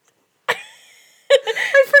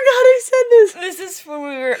forgot I said this. This is when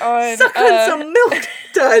we were on Suck on some milk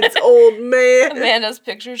duds, old man. Amanda's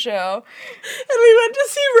picture show. And we went to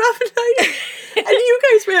see Rough Night. And you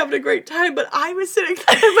guys were having a great time, but I was sitting there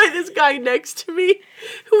by this guy next to me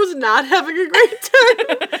who was not having a great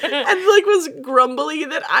time. And, like, was grumbly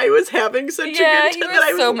that I was having such a good time. He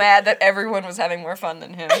was so mad that everyone was having more fun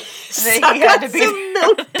than him. That Suck he had on to be some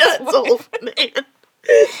milk duds, old man.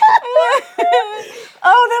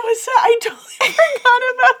 That was so, I totally forgot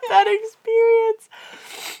about that experience.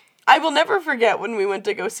 I will never forget when we went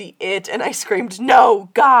to go see It, and I screamed, "No,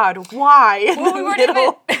 God, why?" in Well, the we weren't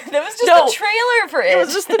middle. even. That was just the trailer for it. It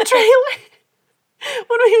was just the trailer.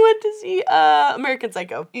 When we went to see American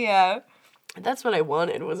Psycho. Yeah. That's what I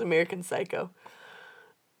wanted, was American Psycho.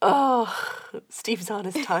 Oh, Steve Zahn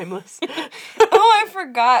is timeless. Oh, I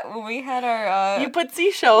forgot when we had our You put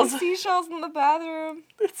seashells. seashells in the bathroom.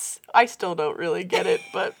 I still don't really get it,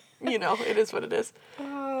 but you know, it is what it is.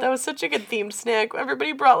 That was such a good themed snack.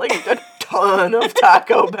 Everybody brought like a ton of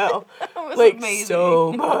Taco Bell. That was Like amazing.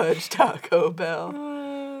 so much Taco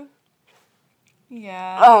Bell.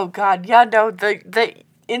 Yeah. Oh God, yeah, no, the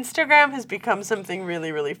Instagram has become something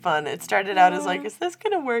really, really fun. It started out as like, is this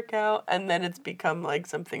gonna work out? And then it's become like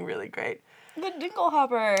something really great. The Dingle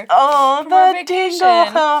Hopper. Oh, From our the vacation. Dingle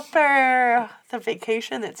Hopper. The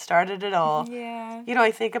vacation that started it all. Yeah. You know,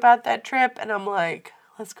 I think about that trip and I'm like,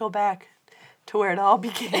 let's go back to where it all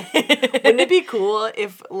began. Wouldn't it be cool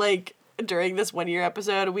if, like, during this 1 year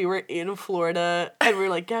episode, we were in Florida and we were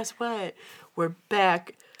like, guess what? We're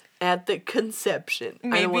back at the conception.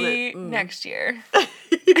 Maybe next year.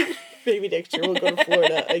 Maybe next year we'll go to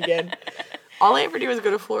Florida again. All I ever do is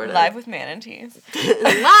go to Florida. Live with manatees.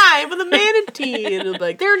 Live with a manatee. And I'm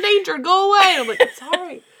like, they're in danger, go away. And I'm like,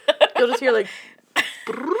 sorry. You'll just hear like,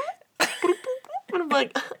 and I'm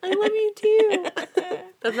like, I love you too.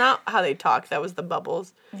 That's not how they talk. That was the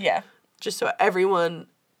bubbles. Yeah. Just so everyone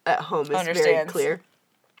at home is very Understands. clear.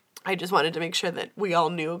 I just wanted to make sure that we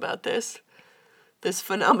all knew about this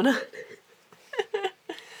phenomenon.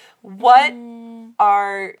 What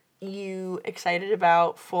are you excited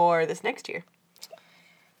about for this next year?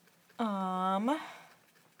 I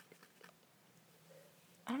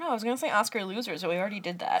don't know. I was gonna say Oscar losers, but we already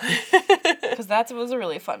did that because that was a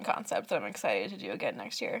really fun concept that I'm excited to do again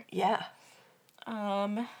next year. Yeah.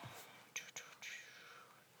 I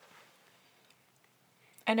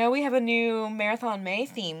know we have a new Marathon May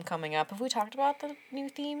theme coming up. Have we talked about the new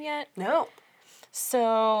theme yet? No.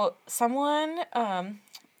 So someone,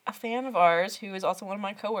 a fan of ours who is also one of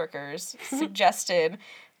my coworkers, suggested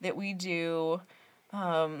that we do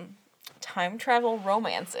time travel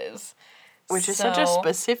romances. Which is such a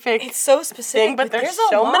specific It's so specific, thing, but there's a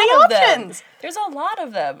so lot many of them. options. There's a lot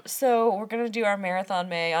of them. So we're gonna do our Marathon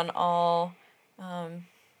May on all Time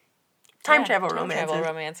travel romances.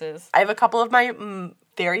 romances. I have a couple of my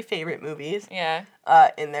very favorite movies Yeah.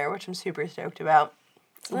 in there, which I'm super stoked about.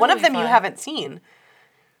 That'll One of be them you fun. haven't seen.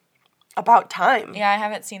 About Time. Yeah, I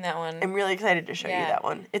haven't seen that one. I'm really excited to show you Yeah. that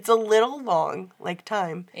one. It's a little long, like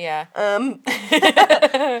Time. Yeah.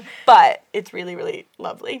 But it's really, really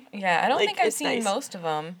lovely. Yeah, I don't like, think I've it's seen nice. most of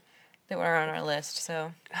them that were on our list.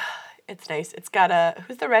 So It's nice. It's got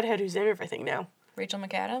who's the redhead who's in everything now? Rachel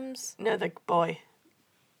McAdams. No, the boy.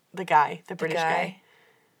 The guy. The British guy.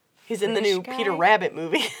 He's in the British new guy? Peter Rabbit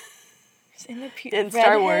movie. He's in the in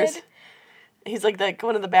Star Wars. Redhead? He's like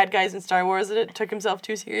one of the bad guys in Star Wars that took himself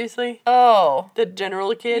too seriously. Oh. The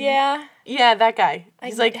general kid. Yeah. Yeah, that guy.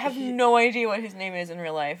 He's I like have no idea what his name is in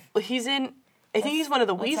real life. he's in. I think he's one of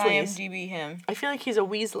the Let's Weasleys. IMDb him. I feel like he's a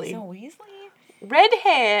Weasley. Is it Weasley? Red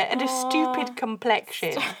hair and a Aw. stupid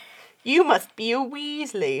complexion. You must be a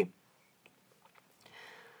Weasley.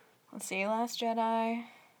 Let's see, Last Jedi.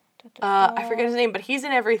 I forget his name, but he's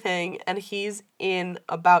in everything, and he's in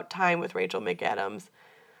About Time with Rachel McAdams.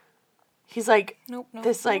 He's like Nope, nope,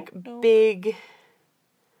 this like nope, nope. big.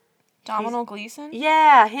 Domhnall Gleeson?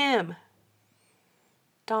 Yeah, him.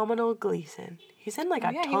 Domhnall Gleeson. He's in like Oh,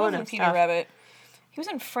 a yeah, he ton was in of Peter stuff. Rabbit. He was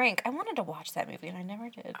in Frank. I wanted to watch that movie and I never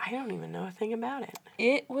did. I don't even know a thing about it.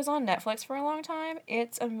 It was on Netflix for a long time.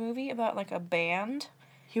 It's a movie about like a band,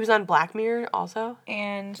 He was on Black Mirror also.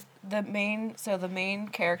 and the main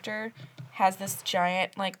character has this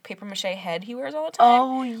giant like paper mache head he wears all the time.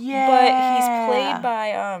 Oh yeah. But he's played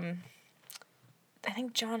by I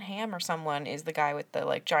think John Hamm or someone is the guy with the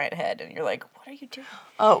like giant head, and you're like, what are you doing?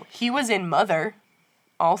 Oh, he was in Mother,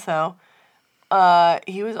 also.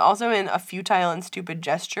 He was also in A Futile and Stupid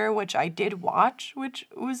Gesture, which I did watch, which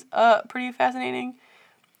was pretty fascinating.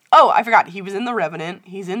 Oh, I forgot. He was in The Revenant.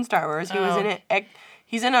 He's in Star Wars. He was in it.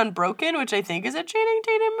 He's in Unbroken, which I think is a Channing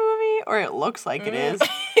Tatum movie, or it looks like it is.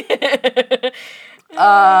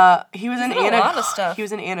 He was in in a Anna. lot of stuff. He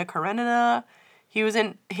was in Anna Karenina. He was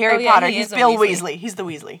in Harry yeah, Potter. he He's is a Bill Weasley. Weasley. He's the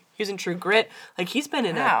Weasley. He was in True Grit. Like, he's been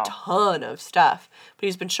in Wow. a ton of stuff. But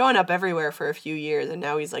he's been showing up everywhere for a few years, and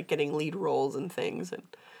now he's, like, getting lead roles and things. And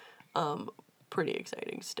pretty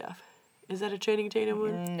exciting stuff. Is that a Channing Tatum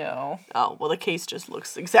one? No. Oh, well, the case just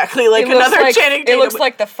looks exactly like It looks another like, Channing Tatum. It looks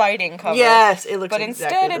like the fighting cover. Yes, it looks But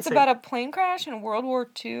exactly instead, the it's same. about a plane crash in World War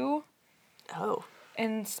II Oh.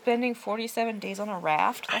 and spending 47 days on a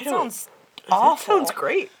raft. That don't- sounds That awful. sounds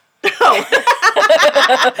great. Oh.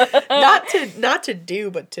 not to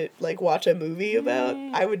do, but to like watch a movie about.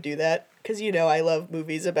 I would do that because you know I love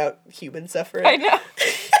movies about human suffering. I know.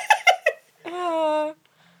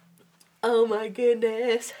 Oh my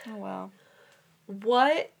goodness! Oh, well.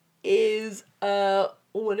 What is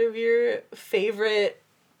one of your favorite...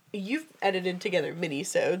 You've edited together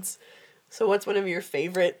mini-sodes. So what's one of your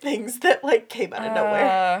favorite things that, like, came out of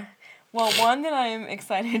nowhere? Well, one that I'm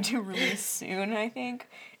excited to release soon, I think,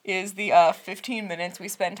 is the 15 minutes we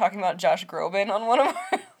spent talking about Josh Groban on one of our...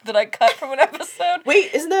 that I cut from an episode.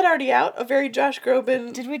 Wait, isn't that already out? A very Josh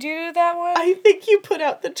Groban... Did we do that one? I think you put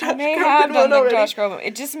out the Josh I may Groban have done one the already. Josh Groban.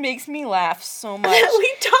 It just makes me laugh so much.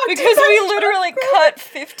 We talked because about we Josh literally Groban. cut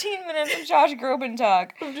 15 minutes of Josh Groban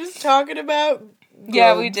talk. I'm just talking about...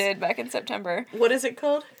 Yeah, we Grobes. did back in September. What is it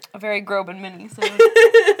called? A very Groban mini. So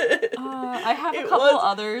I have a It couple was-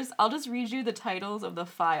 others. I'll just read you the titles of the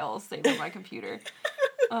files saved on my computer.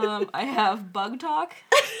 I have Bug Talk.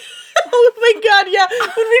 Oh my god, yeah.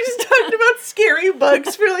 When we just talked about scary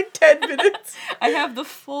bugs for like 10 minutes. I have the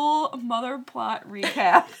full Mother Plot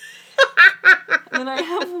recap. And then I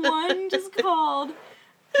have one just called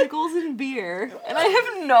Pickles and Beer. And I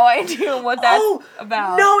have no idea what that's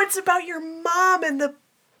about. No, it's about your mom and the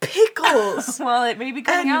pickles. Well, it may be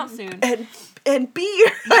coming out soon. And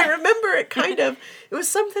beer. I remember it kind of. It was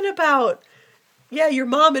something about, yeah, your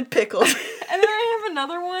mom and pickles. And then I have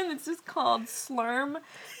another one that's just called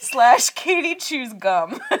Slurm/Katie Chews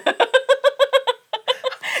Gum.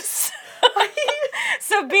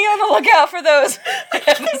 So be on the lookout for those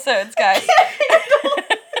episodes, guys.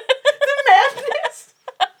 The madness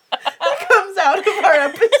that comes out of our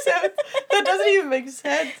episodes. That doesn't even make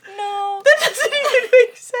sense. No. That doesn't even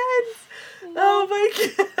make sense. Oh my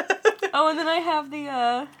god. Oh, and then I have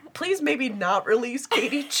the, Please maybe not release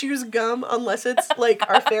Katie Chews Gum unless it's like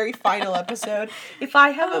our very final episode. If I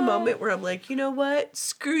have a moment where I'm like, you know what?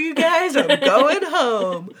 Screw you guys, I'm going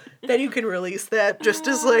home. Then you can release that just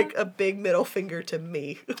as like a big middle finger to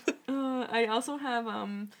me. I also have,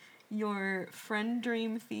 your Friend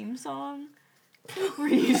Dream theme song. Where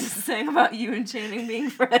you just sang about you and Channing being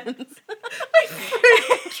friends. My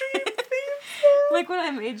friend dream theme song. Like when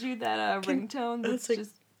I made you that ringtone that's like,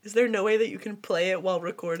 just... Is there no way that you can play it while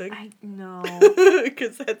recording? I know.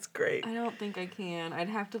 Because that's great. I don't think I can. I'd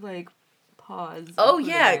have to like pause. and Oh, put it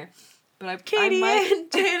yeah. there. But Katie I might...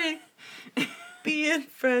 and Channing being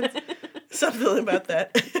friends. Something about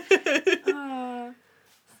that.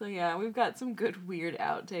 So yeah, we've got some good weird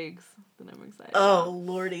outtakes that I'm excited Oh, about.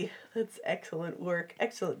 lordy. That's excellent work.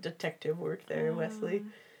 Excellent detective work there, Wesley.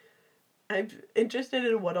 I'm interested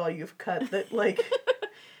in what all you've cut that, like...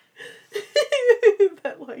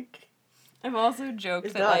 that, like... I've also joked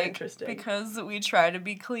It's that not like interesting. because we try to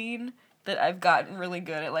be clean, that I've gotten really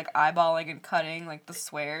good at like eyeballing and cutting like the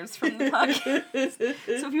swears from the podcast.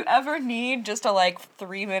 So if you ever need just a like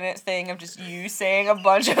 3-minute thing of just you saying a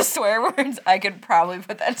bunch of swear words, I could probably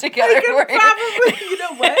put that together. I for could probably, you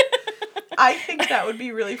know what? I think that would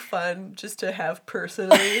be really fun just to have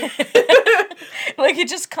personally. Like it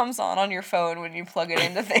just comes on your phone when you plug it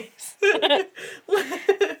into things.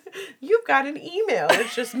 You've got an email.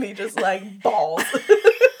 It's just me, just like balls.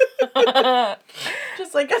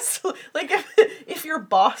 Just like like if your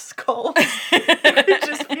boss calls, it would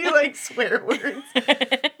just be like swear words.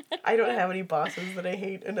 I don't have any bosses that I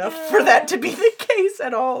hate enough for that to be the case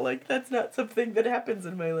at all. Like that's not something that happens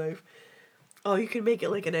in my life. Oh, you can make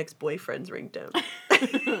it like an ex-boyfriend's ringtone.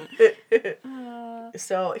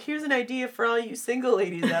 So here's an idea for all you single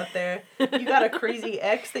ladies out there. You got a crazy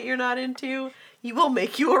ex that you're not into, you will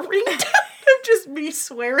make you a ringtone of just me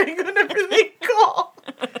swearing whenever they call.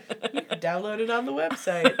 You can download it on the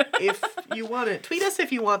website if you want it. Tweet us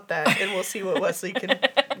if you want that, and we'll see what Wesley can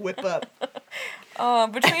whip up.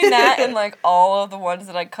 Between that and like all of the ones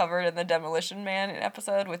that I covered in the Demolition Man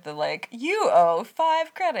episode with the like, you owe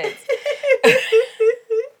 5 credits.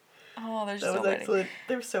 Oh, there's That so was many. excellent.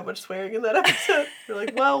 There was so much swearing in that episode. You're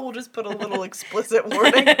like, well, we'll just put a little explicit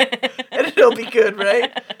warning, and it'll be good,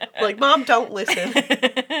 right? Like, Mom, don't listen.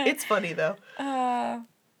 It's funny, though. Yeah,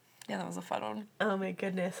 that was a fun one. Oh, my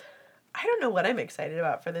goodness. I don't know what I'm excited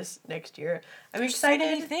about for this next year. I'm There's so many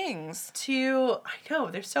excited things. to... I know,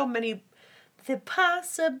 there's so many... The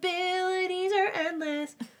possibilities are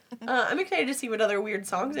endless. I'm excited to see what other weird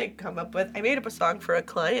songs I can come up with. I made up a song for a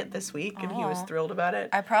client this week, and he was Aw. thrilled about it.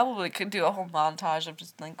 I probably could do a whole montage of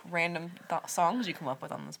just like random songs you come up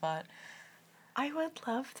with on the spot. I would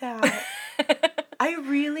love that.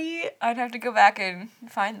 I I'd have to go back and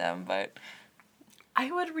find them, but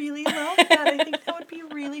would really love that. I think that would be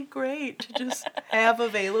really great to just have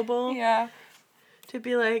available. yeah. To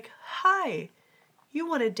be like, hi, you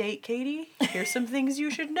want to date Katie? Here's some things you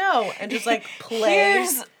should know. And just like play.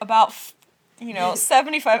 Here's about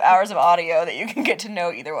 75 hours of audio that you can get to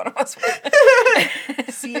know either one of us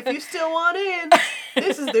with. See if you still want in.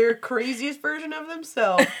 This is their craziest version of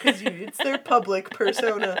themselves because it's their public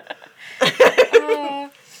persona. I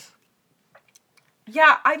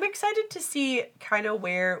Yeah, I'm excited to see kind of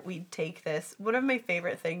where we take this. One of my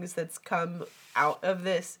favorite things that's come out of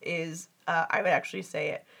this is, I would actually say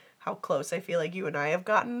it, how close I feel like you and I have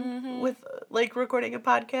gotten with, like, recording a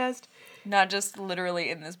podcast. Not just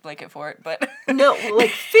literally in this blanket fort, but... No,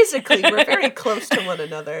 like, physically, we're very close to one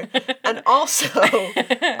another. And also,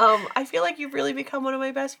 I feel like you've really become one of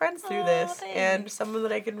my best friends through this. Thanks. And someone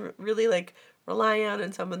that I can really, like, rely on,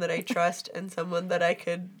 and someone that I trust, and someone that I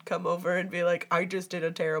could come over and be like, I just did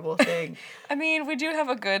a terrible thing. I mean, we do have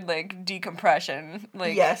a good, like, decompression.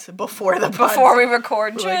 Like, Yes, before the before we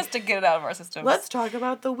record, Like, just to get it out of our systems. let's talk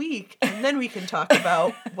about the week, and then we can talk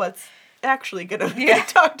about what's actually gonna Yeah. get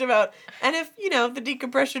talked about. And if, the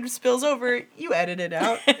decompression spills over, you edit it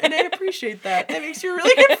out, and I appreciate that. That makes you a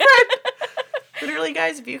really good friend. Literally,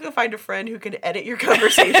 guys, if you can find a friend who can edit your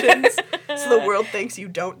conversations so the world thinks you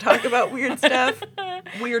don't talk about weird stuff,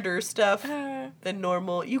 weirder stuff than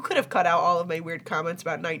normal. You could have cut out all of my weird comments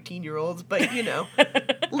about 19-year-olds, but,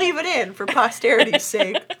 leave it in for posterity's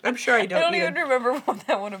sake. I'm sure I I don't need even remember what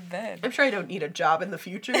that would have been. I'm sure I don't need a job in the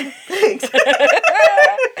future. Thanks.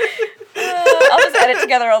 I'll just edit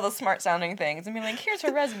together all the smart sounding things and be like, here's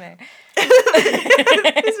her resume.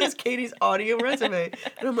 This is Katie's audio resume.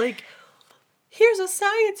 And I'm like, here's a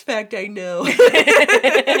science fact I know.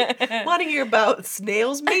 Want to hear about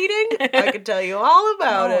snails mating? I can tell you all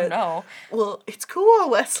about it. No. Well, it's cool,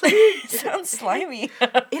 Wesley. It sounds slimy.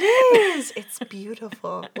 It is. It's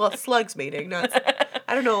beautiful. Well, slugs mating, not...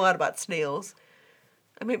 I don't know a lot about snails.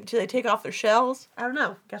 I mean, do they take off their shells? I don't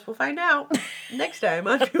know. Guess we'll find out next time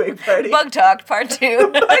on Viewing Party. Bug Talk Part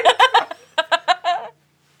 2.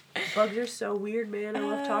 Bugs are so weird, man. I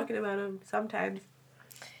love talking about them sometimes.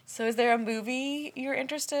 So is there a movie you're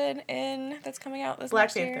interested in that's coming out this Black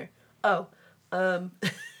next Panther. year? Oh, That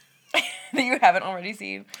you haven't already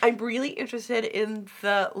seen? I'm really interested in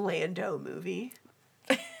the Lando movie.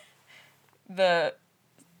 The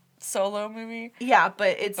Solo movie? Yeah,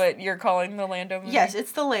 but But you're calling the Lando movie? yes,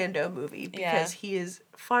 it's the Lando movie because Yeah. he is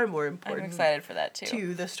far more I'm important excited for that too.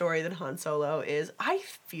 to the story than Han Solo is. I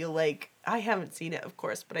feel like, I haven't seen it, of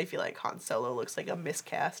course, but I feel like Han Solo looks like a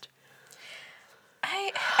miscast.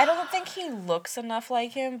 I don't think he looks enough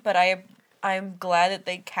like him, but I'm glad that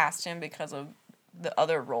they cast him because of the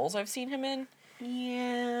other roles I've seen him in.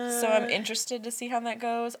 Yeah. So I'm interested to see how that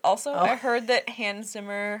goes. Also, I heard that Hans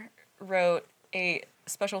Zimmer wrote a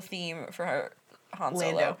special theme for her Han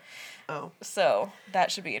Solo. Lando. Oh. So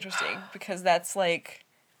that should be interesting because that's like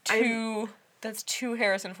two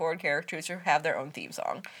Harrison Ford characters who have their own theme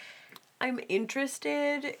song. I'm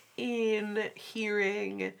interested in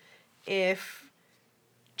hearing if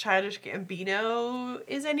Childish Gambino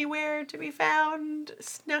is anywhere to be found,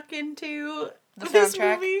 snuck into The this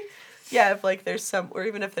soundtrack? movie. Yeah, if like there's some, or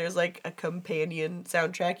even if there's like a companion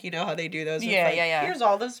soundtrack, you know how they do those. Yeah, with, like, yeah. Here's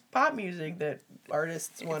all this pop music that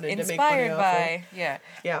artists wanted to make money Inspired off by, of. yeah.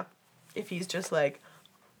 Yeah, if he's just like,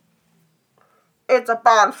 it's a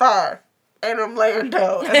bonfire. And I'm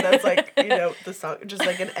Lando, and that's like, the song, just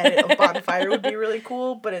like an edit of Bonfire would be really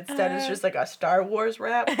cool, but instead it's just like a Star Wars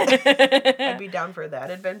rap. I'd be down for that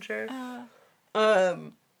adventure.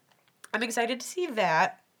 I'm excited to see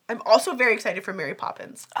that. I'm also very excited for Mary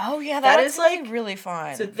Poppins. Oh yeah, That that is, is like like- really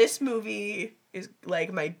fun. So this movie is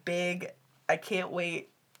like my big, I can't wait.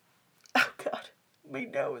 Oh God, my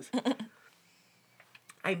nose.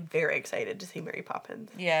 I'm very excited to see Mary Poppins.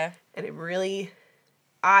 yeah. And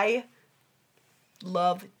I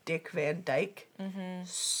love Dick Van Dyke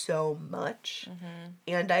so much.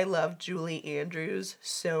 And I love Julie Andrews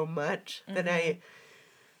so much that I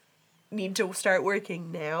need to start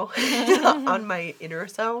working now on my inner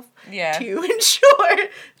self Yeah. to ensure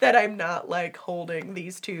that I'm not like holding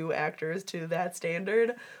these two actors to that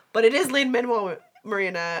standard. But it is Lin-Manuel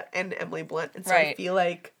Miranda and Emily Blunt, and so I Right. feel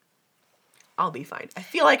like I'll be fine. I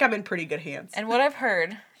feel like I'm in pretty good hands. And what I've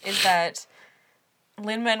heard is that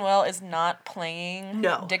Lin-Manuel is not playing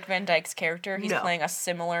No. Dick Van Dyke's character. He's No. playing a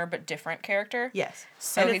similar but different character. Yes.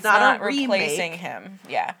 So And he's not replacing him.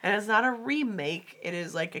 Yeah. And it's not a remake. It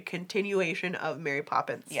is like a continuation of Mary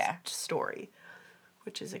Poppins' Yeah. story,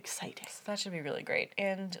 which is exciting. So that should be really great.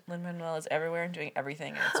 And Lin-Manuel is everywhere and doing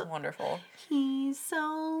everything, and it's wonderful. He's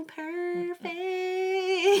so perfect.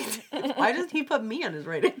 Why doesn't he put me on his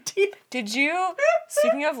right teeth? Did you,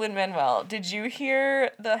 speaking of Lin-Manuel, did you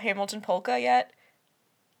hear the Hamilton polka yet?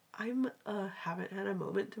 Haven't had a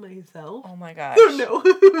moment to myself. Oh my gosh. Oh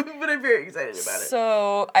no, but I'm very excited about it.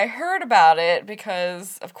 So I heard about it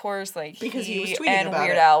because, of course, like Because he was tweeting and about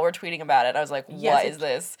Weird it. Al were tweeting about it. I was like, Yes, what it- is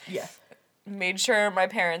this? Yes. Made sure my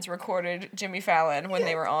parents recorded Jimmy Fallon when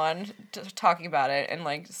they were on talking about it and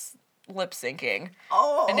like lip syncing,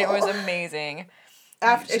 Oh. and it was amazing.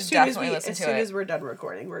 After, should as soon as definitely we, listen as to soon it. as we're done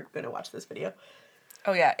recording, we're gonna watch this video.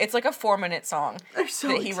 Oh yeah, it's like a 4-minute song I'm so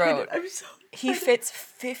that he excited. wrote. I'm so He excited. fits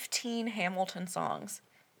 15 Hamilton songs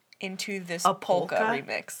into this A polka polka?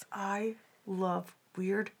 remix. I love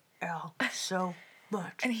Weird Al so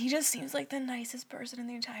much. And he just seems like the nicest person in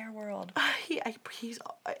the entire world. He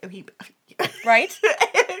Right?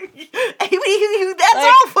 that's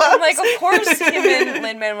all, folks. I'm like, of course him and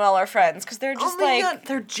Lin-Manuel are friends, because they're just Oh my like God,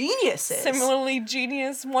 they're geniuses. similarly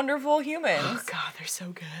genius, wonderful humans. Oh God, they're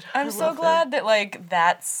so good. I'm I so love glad them. that, like,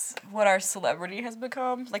 that's what our celebrity has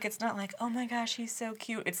become. Like, it's not like, oh my gosh, he's so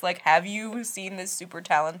cute. It's like, have you seen this super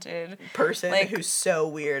talented, Person like, who's so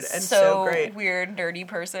weird and so great. weird, nerdy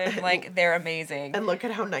person? Like, they're amazing. And look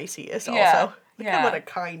at how nice he is. Yeah, Also, look at yeah. what a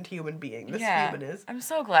kind human being this human is. I'm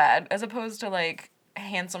so glad, as opposed to, like,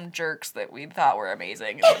 handsome jerks that we thought were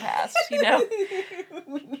amazing in the past, you know?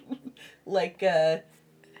 Like I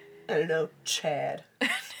don't know, Chad.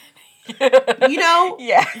 You know?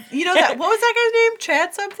 Yeah. You know that, what was that guy's name?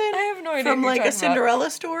 Chad something? I have no idea From what you're like a talking about. Cinderella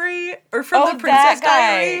story? Or from Oh, the Princess that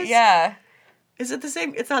guy. Diaries? Yeah. Is it the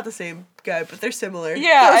same? It's not the same guy, but they're similar.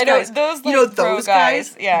 Yeah, I know, guys. those, you know like, bro those guys?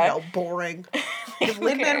 guys, yeah. No, boring. If Who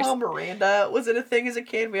Lin-Manuel cares? Miranda wasn't a thing as a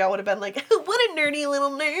kid, we all would have been like, what a nerdy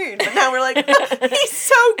little nerd. But now we're like, he's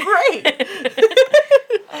so great.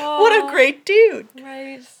 What a great dude.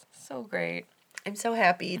 Right. So great. I'm so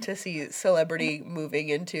happy to see celebrity moving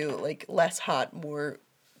into like less hot, more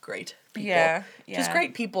great people. Yeah. Just Yeah.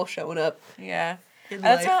 great people showing up Yeah. in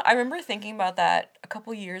That's life. how I remember thinking about that a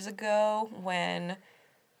couple years ago when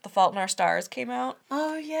The Fault in Our Stars came out,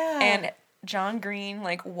 Oh yeah. and John Green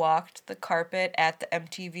like walked the carpet at the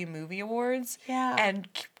MTV Movie Awards. Yeah. And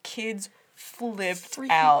kids flipped Freaking-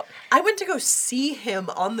 out. I went to go see him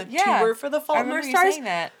on the Yeah. tour for The Fault I in Our remember you Stars. saying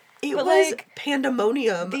that. It But, was like,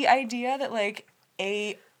 pandemonium. the idea that like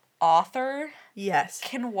a author Yes.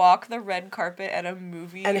 can walk the red carpet at a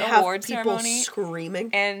movie And have award people ceremony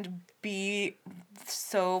screaming. and be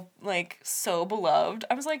so beloved.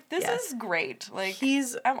 I was like, this Yes. is great. Like,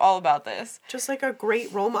 He's I'm all about this. just like a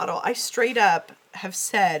great role model. I straight up have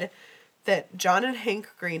said that John and Hank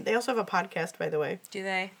Green, they also have a podcast, by the way. Do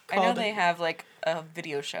they? I know Called- they have like a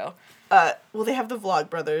video show. Well, they have the Vlog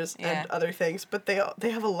Brothers Yeah. and other things, but they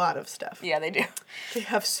have a lot of stuff. Yeah, they do. They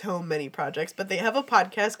have so many projects, but they have a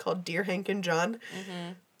podcast called Dear Hank and John.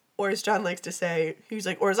 Mm-hmm. Or as John likes to say, he's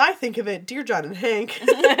like, or as I think of it, Dear John and Hank.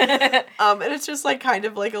 And it's just like kind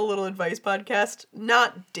of like a little advice podcast,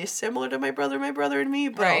 not dissimilar to My Brother and Me,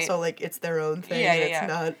 but Right. also like it's their own thing.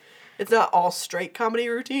 Yeah, It's not all straight comedy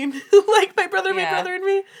routine like My Brother Yeah. and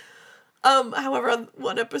Me. However, on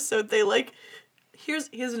one episode they like here's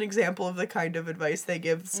an example of the kind of advice they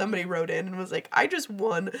give. Somebody wrote in and was like, I just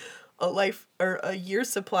won a year's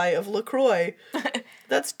supply of LaCroix.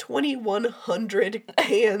 That's 2,100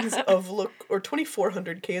 cans of or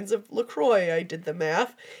 2,400 cans of LaCroix. I did the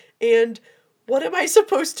math. And what am I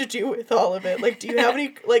supposed to do with all of it? Like, do you have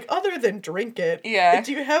any, like, other than drink it? Yeah.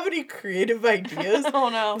 Do you have any creative ideas? Oh,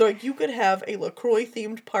 no. They're like, you could have a LaCroix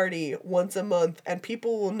themed party once a month and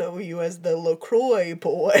people will know you as the LaCroix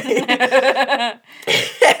boy.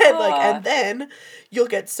 And then you'll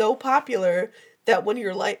get so popular that when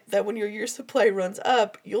your year supply runs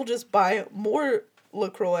up, you'll just buy more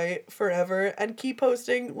LaCroix forever and keep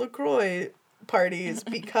hosting LaCroix parties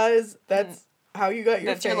because that's how you got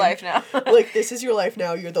your That's your fame. life now. Like, this is your life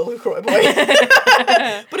now, you're the LaCroix boy.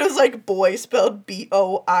 But it was like boy spelled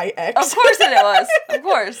B-O-I-X. Of course it was. Of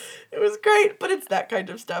course. It was great, but it's that kind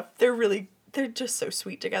of stuff. They're just so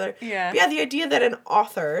sweet together. Yeah. But yeah, the idea that an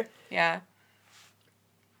author, Yeah.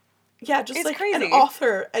 yeah, just It's like crazy. an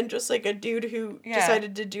author and just like a dude who Yeah.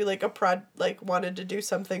 decided to do like wanted to do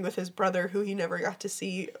something with his brother who he never got to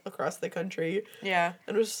see across the country. Yeah.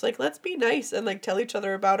 And was just like, let's be nice and like tell each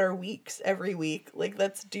other about our weeks every week. Like,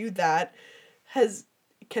 let's do that.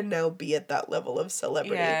 Can now be at that level of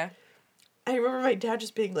celebrity. Yeah. I remember my dad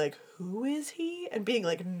just being like, who is he? And being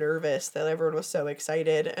like nervous that everyone was so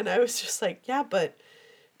excited. And I was just like, yeah, but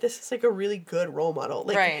this is like a really good role model.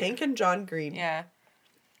 Like, Right. Hank and John Green Yeah.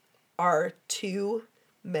 are two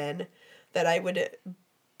men that I would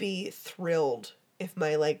be thrilled if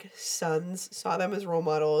my like sons saw them as role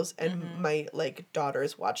models and my like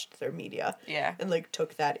daughters watched their media. Yeah. And like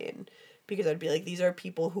took that in. Because I'd be like, these are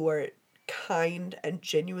people who are kind and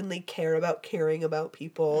genuinely care about caring about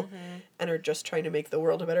people and are just trying to make the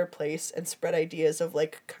world a better place and spread ideas of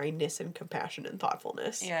like kindness and compassion and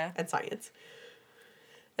thoughtfulness and science.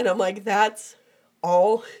 And I'm like, that's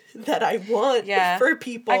all that I want Yeah. for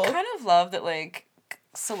people. I kind of love that, like,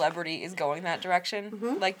 celebrity is going that direction.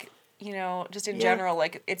 Mm-hmm. Like, you know, just in Yeah. general,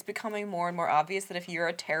 like, it's becoming more and more obvious that if you're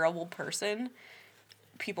a terrible person,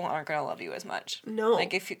 people aren't gonna love you as much. No.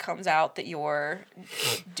 Like, if it comes out that you're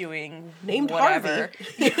doing Named whatever,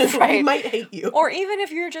 Harvey. right? We might hate you. Or even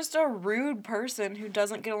if you're just a rude person who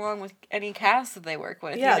doesn't get along with any cast that they work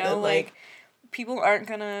with, Yeah, you know, then, like, people aren't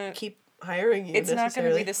gonna keep hiring you. It's not gonna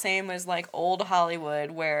be necessarily. the same as like old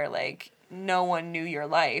Hollywood where like no one knew your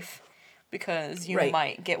life because you Right.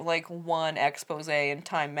 might get like one expose in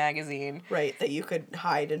Time magazine Right, that you could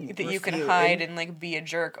hide and that you can refute hide and like be a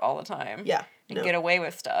jerk all the time. Yeah. And No. get away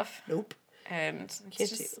with stuff. Nope. And it's Can't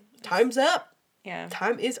just do. Time's up. yeah.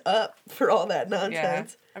 Time is up for all that Yeah.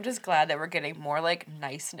 nonsense. I'm just glad that we're getting more like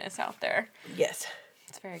niceness out there. Yes,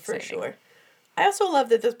 It's very for exciting. sure. I also love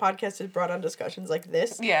that this podcast has brought on discussions like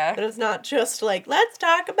this. Yeah. That it's not just like, let's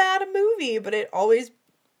talk about a movie, but it always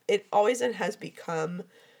and has become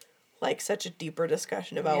like such a deeper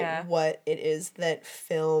discussion about Yeah. what it is that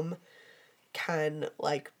film can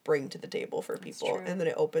like bring to the table for people. true. And then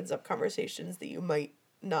it opens up conversations that you might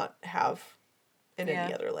not have in any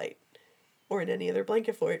Yeah. other light or in any other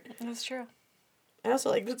blanket fort. That's true. I also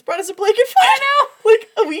like it's brought us a blanket fort. I know! Like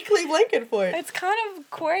a weekly blanket fort. It's kind of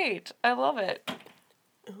great. I love it.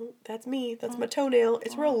 Oh, that's me. That's my toenail.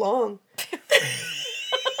 It's real long.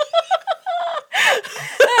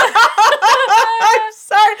 I'm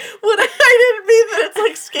sorry. I didn't mean that it's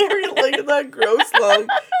like scary, like it's not gross long.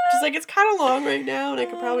 Just like it's kind of long right now, and I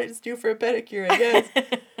could probably just do for a pedicure, I guess.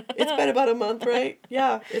 It's been about a month, right?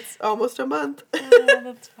 Yeah, it's almost a month. Oh,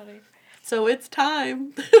 that's funny. So it's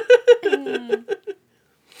time.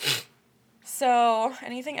 So,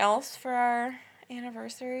 anything else for our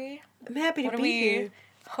anniversary? I'm happy to What do be we here.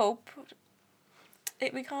 hope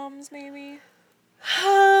it becomes, maybe?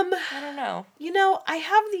 Um, I don't know. you know, I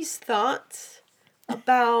have these thoughts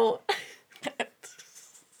about. I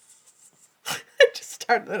just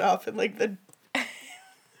started it off in like the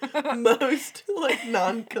most like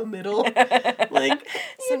non-committal, like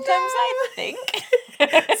Sometimes I think.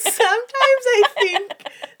 sometimes I think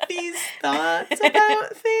these thoughts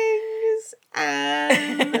about things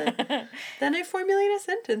and then I formulate a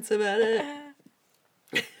sentence about it.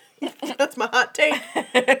 That's my hot take.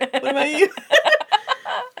 What about you?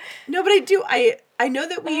 No, but I know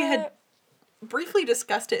that we had briefly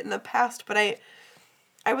discussed it in the past, but I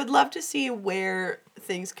would love to see where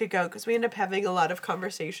things could go, because we end up having a lot of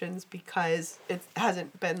conversations because it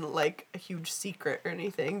hasn't been like a huge secret or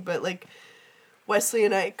anything, but like Wesley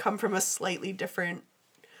and I come from a slightly different,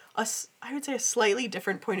 I would say a slightly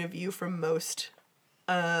different point of view from most,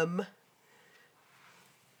 I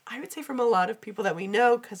would say from a lot of people that we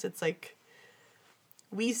know, because it's like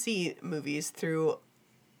we see movies through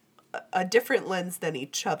a different lens than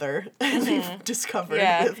each other, and we've discovered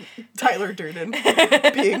Yeah. with Tyler Durden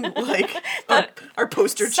being like our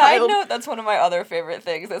poster Side child. note, that's one of my other favorite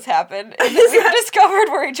things that's happened. Is that we've discovered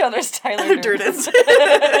we're each other's Tyler Durdens. Which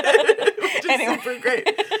is Anyway. super great.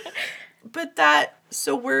 But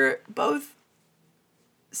so we're both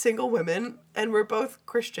single women, and we're both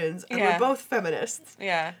Christians, and Yeah. we're both feminists.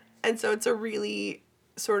 Yeah. And so it's a really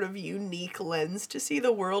sort of unique lens to see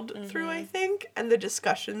the world through, I think. And the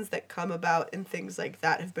discussions that come about and things like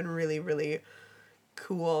that have been really, really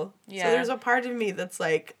cool. Yeah. So there's a part of me that's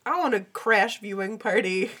like, I want to crash viewing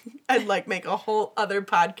party and like make a whole other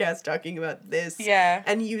podcast talking about this. Yeah.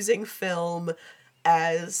 And using film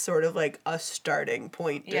as sort of like a starting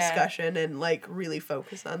point Yeah. discussion and like really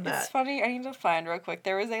focus on that. It's funny, I need to find real quick.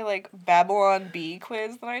 There was a like Babylon Bee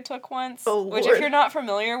quiz that I took once. Oh, which Lord. if you're not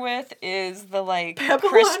familiar with is the like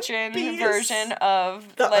Babylon Christian Bee is version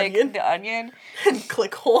of The like Onion. The Onion. And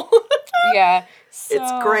Clickhole. Yeah. So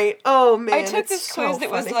It's great. Oh man. I took it's this so quiz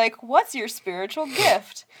that was funny. like, what's your spiritual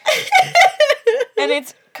gift? And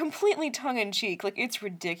it's completely tongue in cheek. Like it's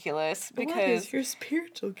ridiculous What because is your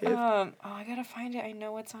spiritual gift? I gotta find it. I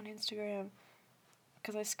know it's on Instagram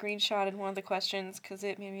because I screenshotted one of the questions because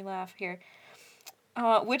it made me laugh. Here,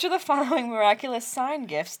 which of the following miraculous sign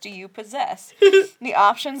gifts do you possess? The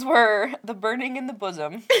options were the burning in the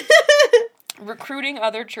bosom, recruiting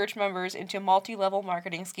other church members into multi-level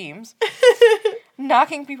marketing schemes,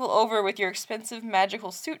 knocking people over with your expensive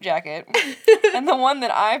magical suit jacket, and the one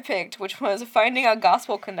that I picked, which was finding a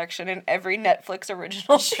gospel connection in every Netflix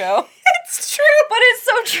original show. It's true. But it's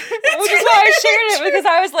so true, which is why I shared it, because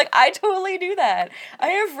I was like, I totally do that. I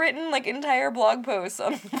have written, like, entire blog posts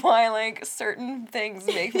on why, like, certain things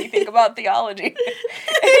make me think about theology.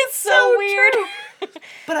 It's so weird. true.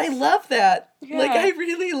 But I love that. Like, Yeah. I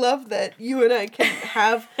really love that you and I can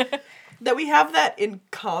have, that we have that in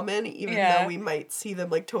common, even Yeah. though we might see them,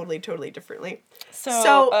 like, totally, totally differently. So,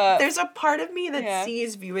 So there's a part of me that yeah.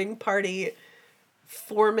 sees viewing party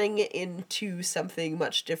forming into something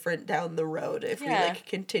much different down the road if we Yeah. like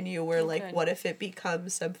continue where like Good. what if it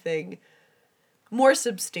becomes something more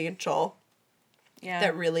substantial Yeah.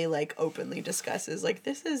 that really like openly discusses like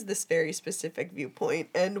this is this very specific viewpoint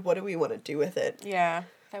and what do we want to do with it. Yeah.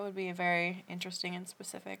 That would be a very interesting and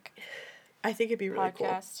specific I think it'd be really cool.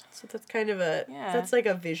 podcast. So that's kind of that's like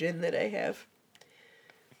a vision that I have.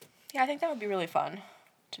 Yeah, I think that would be really fun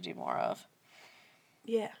to do more of.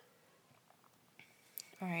 Yeah.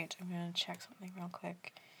 All right, I'm going to check something real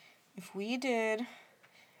quick. If we did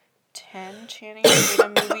 10 Channing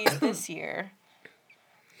Tatum movies this year,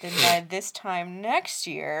 then by this time next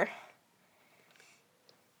year,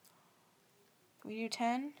 we do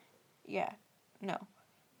 10? Yeah. No.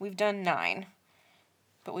 We've done 9.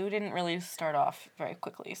 But we didn't really start off very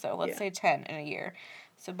quickly, so let's say 10 in a year.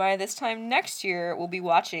 So by this time next year, we'll be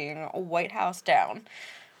watching White House Down.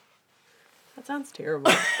 That sounds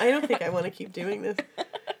terrible. I don't think I want to keep doing this.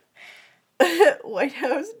 White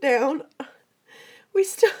House Down. We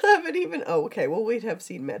still haven't even... Oh, okay. Well, we'd have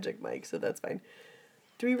seen Magic Mike, so that's fine.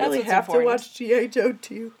 Do we really what's have important. to watch G.I. Joe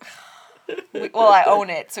 2? Well, I own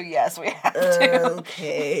it, so yes, we have to.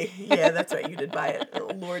 Okay. Yeah, that's right. You did buy it.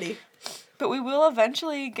 Oh, lordy. But we will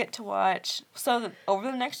eventually get to watch... So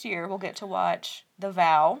over the next year, we'll get to watch The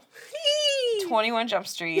Vow, 21 Jump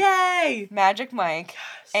Street, Yay! Magic Mike,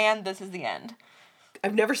 and This Is the End.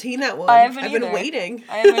 I've never seen that one. I haven't I've been either. waiting.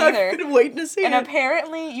 I haven't either. I've been waiting to see And it.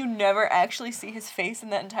 apparently, you never actually see his face in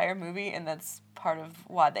that entire movie, and that's part of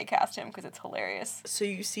why they cast him, because it's hilarious. So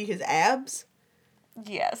you see his abs?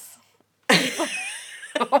 Yes.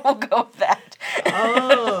 We'll go with that.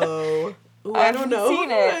 Oh. Ooh, I I don't haven't know. seen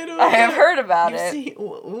it. I don't I have know. heard about You it. see,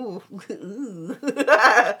 ooh.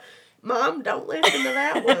 Mom, don't listen to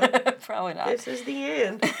that one. Probably not. This is the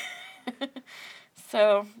end.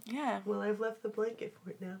 So, yeah. Well, I've left the blanket for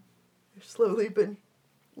it now. I've slowly been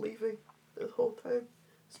leaving this whole time.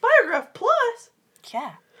 Spirograph Plus?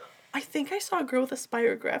 Yeah. I think I saw a girl with a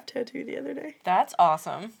Spirograph tattoo the other day. That's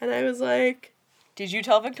awesome. And I was like, Did you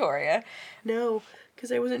tell Victoria? no,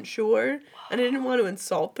 because I wasn't sure. And I didn't want to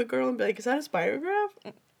insult the girl and be like, is that a Spirograph?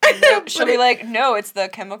 She'll be like, no, it's the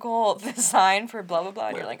chemical design for blah, blah, blah.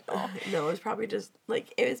 And you're like, oh. No, it was probably just,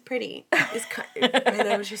 like, it was pretty. It's and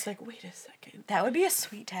I was just like, wait a second. That would be a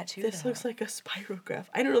sweet tattoo, This though. looks like a spirograph.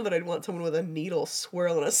 I don't know that I'd want someone with a needle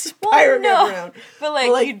swirling a spirograph no. around. But,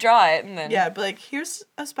 like, you draw it and then... Yeah, but, like, here's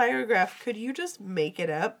a spirograph. Could you just make it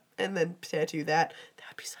up and then tattoo that? That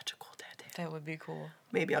would be such a cool tattoo. That would be cool.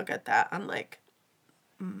 Maybe I'll get that on, like,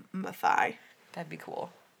 my thigh. That'd be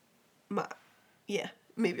cool. Yeah,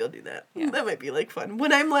 maybe I'll do that. Yeah. That might be, like, fun.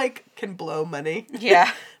 When I'm, like, can blow money.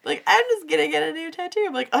 Yeah. Like, I'm just gonna get a new tattoo.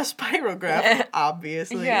 I'm like, a spirograph,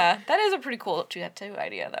 obviously. Yeah. That is a pretty cool tattoo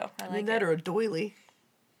idea, though. I I like mean, that it. or a doily.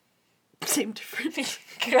 Same difference.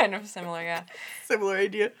 Kind of similar, yeah. Similar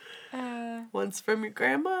idea. One's from your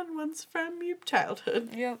grandma and one's from your childhood.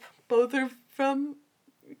 Yep. Both are from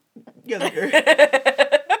younger.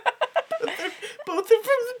 Both are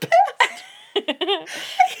from the past.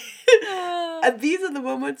 And these are the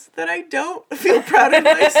moments that I don't feel proud of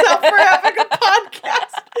myself for having a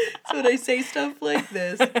podcast. So when I say stuff like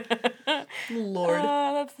this, Lord,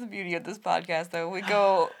 That's the beauty of this podcast, though. We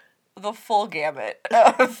go the full gamut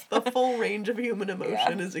of... the full range of human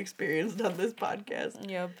emotion Yeah. is experienced on this podcast.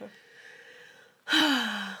 Yep.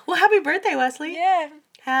 Well, happy birthday, Wesley. Yeah.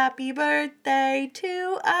 Happy birthday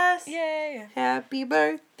to us. Yay. Happy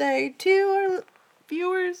birthday to our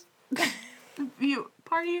viewers.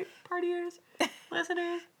 Partiers,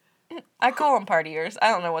 listeners. I call them partiers. I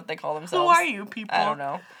don't know what they call themselves. Who are you people? I don't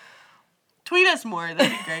know. Tweet us more.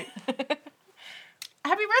 That'd be great.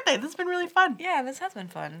 Happy birthday. This has been really fun. Yeah, this has been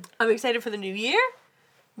fun. I'm excited for the new year.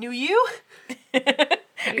 New you.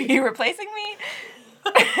 Are you replacing me?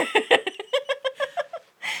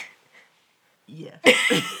 Yeah.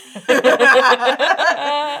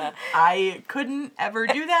 I couldn't ever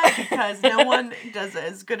do that because no one does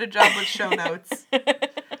as good a job with show notes.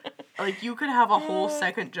 Like, you could have a whole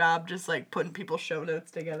second job just, like, putting people's show notes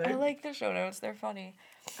together. I like the show notes. They're funny.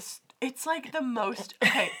 It's, like, the most...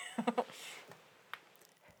 Hey.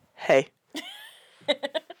 Hey.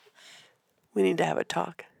 We need to have a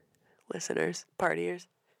talk. Listeners, partiers,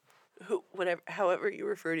 whatever, however you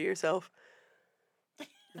refer to yourself.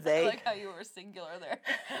 They... I like how you were singular there.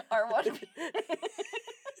 Our one.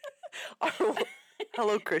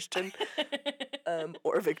 Hello, Christian.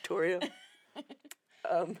 Or Victoria.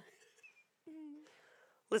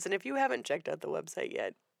 Listen, if you haven't checked out the website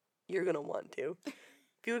yet, you're going to want to.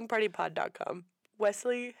 viewingpartypod.com.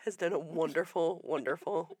 Wesley has done a wonderful,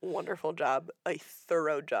 wonderful, wonderful job, a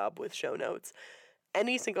thorough job with show notes.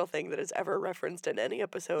 any single thing that is ever referenced in any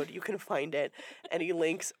episode, you can find it. Any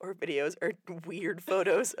links or videos or weird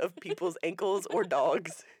photos of people's ankles or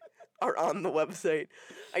dogs are on the website.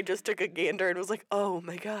 I just took a gander and was like, oh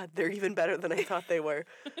my god, they're even better than I thought they were.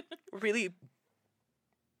 Really.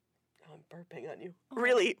 Oh, I'm burping on you.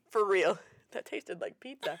 Really, for real. That tasted like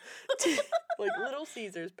pizza. Like Little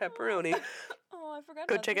Caesars pepperoni. Oh, I forgot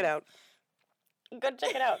Go about check it this. out. Go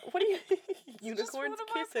check it out. What are you... Unicorns one of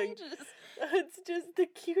our kissing. pages. It's just the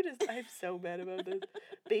cutest. I'm so mad about this.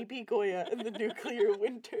 Baby Goya and the Nuclear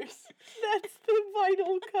Winters. That's the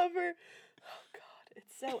vinyl cover. Oh god,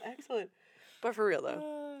 it's so excellent. But for real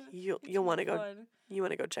though, you'll want to go. fun. You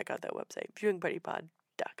want to go check out that website, viewingpartypod.com.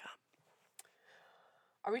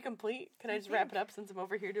 Are we complete? Can I just wrap it up since I'm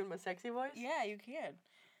over here doing my sexy voice? Yeah, you can.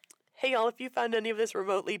 Hey y'all, if you found any of this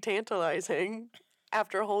remotely tantalizing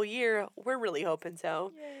after a whole year, we're really hoping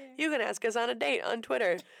so. Yay. You can ask us on a date on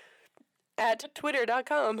Twitter at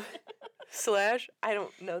twitter.com/ I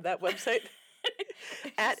don't know that website.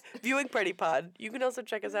 At Viewing Party Pod. You can also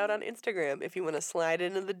check us out on Instagram if you want to slide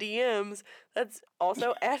into the DMs. That's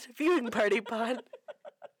also at Viewing Party Pod.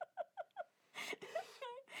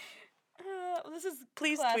 This is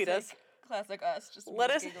Please classic, tweet us. Classic us, just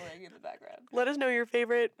Let me us- giggling in the background. Let us know your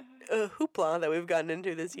favorite hoopla that we've gotten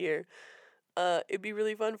into this year. It'd be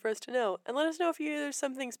really fun for us to know. And let us know if there's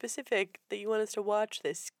something specific that you want us to watch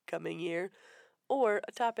this coming year. Or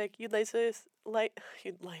a topic you'd like us.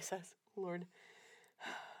 Lord.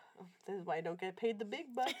 This is why I don't get paid the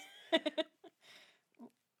big bucks.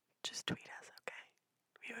 Just tweet us, okay?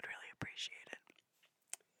 We would really appreciate it.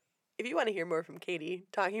 If you want to hear more from Katie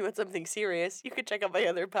talking about something serious, you can check out my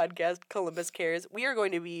other podcast, Columbus Cares. We are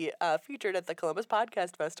going to be featured at the Columbus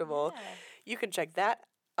Podcast Festival. Yeah. You can check that,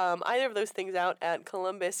 either of those things out at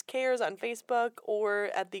Columbus Cares on Facebook or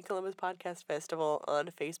at the Columbus Podcast Festival on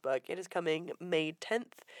Facebook. It is coming May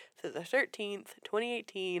 10th through the 13th,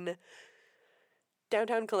 2018.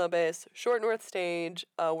 Downtown Columbus, Short North Stage.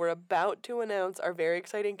 We're about to announce our very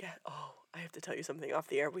exciting I have to tell you something off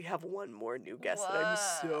the air. We have one more new guest that I'm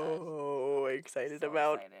so excited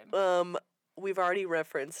about. excited. We've already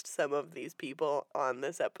referenced some of these people on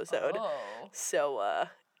this episode. Oh. So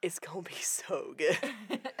it's gonna be so good.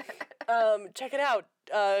 Check it out.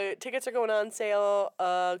 Tickets are going on sale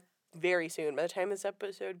very soon. By the time this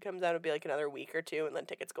episode comes out, it'll be like another week or two, and then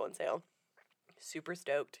tickets go on sale. Super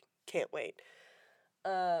stoked. Can't wait.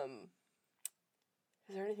 Is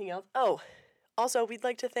there anything else? Oh, also, we'd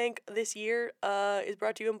like to thank this year is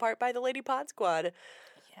brought to you in part by the Lady Pod Squad.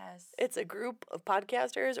 Yes. It's a group of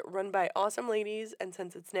podcasters run by awesome ladies, and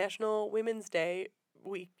since it's National Women's Day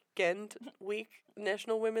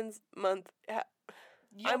National Women's Month,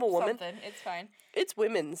 I'm a woman. Something. It's fine. It's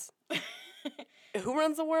women's. Who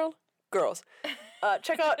runs the world? Girls.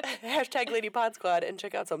 Check out hashtag Lady Pod Squad and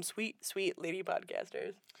check out some sweet, sweet lady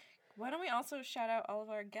podcasters. Why don't we also shout out all of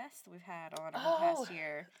our guests we've had on in the past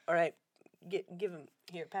year? All right. Give them.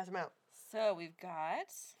 Here, pass them out. So we've got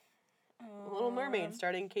Little Mermaid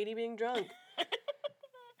starting Katie being drunk.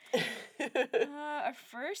 our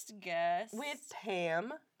first guest. With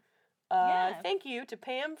Pam. Yeah. Thank you to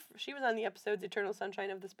Pam. She was on the episodes Eternal Sunshine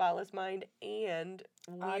of the Spotless Mind and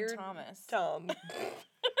Weird Thomas. Tom.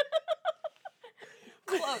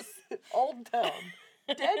 Close. Old Tom.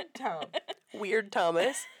 Dead Tom. Weird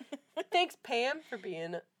Thomas. Thanks, Pam, for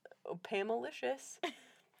being Pamalicious.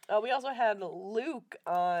 We also had Luke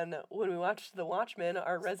on when we watched The Watchmen,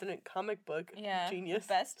 our resident comic book genius.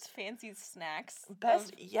 Best fancy snacks.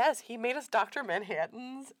 Yes, he made us Dr.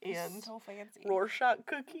 Manhattans and So fancy. Rorschach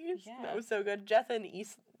cookies. Yeah. That was so good. Jeff and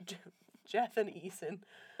Eason.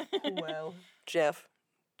 Well, Jeff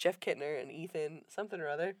Kittner and Ethan, something or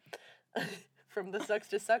other, from the Sucks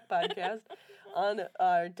to Suck podcast on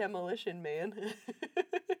our Demolition Man.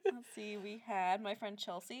 Let's see, we had my friend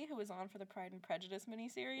Chelsea, who was on for the Pride and Prejudice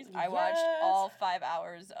miniseries. I watched all 5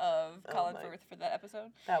 hours of Colin Firth for that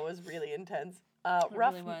episode. That was really intense. It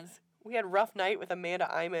really was. We had Rough Night with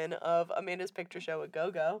Amanda Iman of Amanda's Picture Show at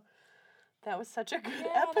Go-Go. That was such a good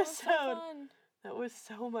episode. That was so fun. That was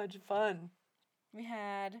so much fun. We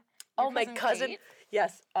had My cousin. Kate.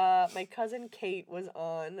 Yes, my cousin Kate was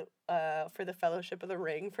on for the Fellowship of the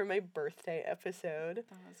Ring for my birthday episode.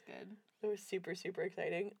 That was good. It was super, super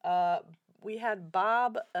exciting. We had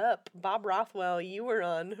Bob Rothwell. You were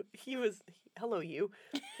on. Hello, you.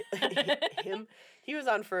 Him. He was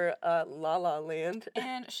on for La La Land.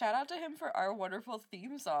 And shout out to him for our wonderful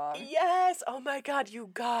theme song. Yes! Oh my god,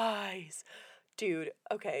 you guys! Dude,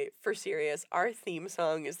 okay, for serious, our theme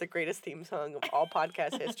song is the greatest theme song of all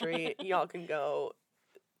podcast history. Y'all can go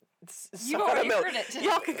suck on a already milk. heard it.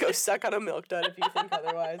 Y'all can go suck on a milk dud if you think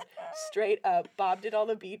otherwise. Straight up, Bob did all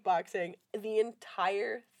the beatboxing. The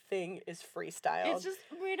entire thing is freestyled. It's just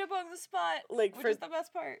made up on the spot, Like, which for- is the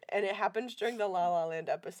best part. And it happened during the La La Land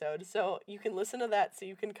episode, so you can listen to that so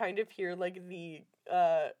you can kind of hear like the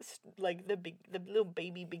little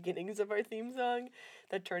baby beginnings of our theme song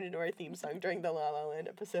that turned into our theme song during the La La Land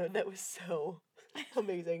episode. That was so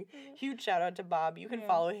amazing. Huge shout out to Bob. You can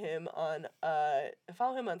follow him on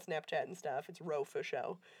Snapchat and stuff. It's Rofa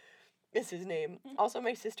Show is his name. Also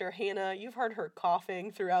my sister Hannah, you've heard her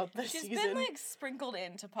coughing throughout the She's season. been like sprinkled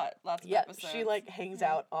into lots of Yeah, episodes. she like hangs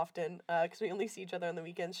out often because we only see each other on the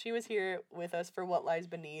weekends. She was here with us for What Lies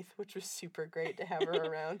Beneath, which was super great to have her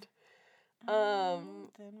around. Then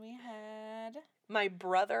we had My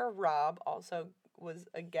brother Rob also was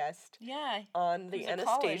a guest on the Who's a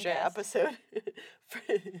call-in Anastasia guest. episode.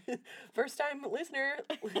 First time listener,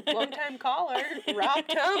 long time caller, Rob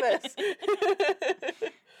Thomas.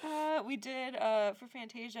 We did for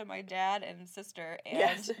Fantasia. My dad and sister and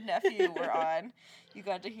Yes. nephew were on. You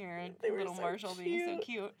got to hear They were little so Marshall being so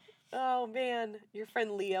cute. Oh man, your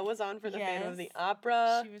friend Leah was on for the Phantom of the Yes.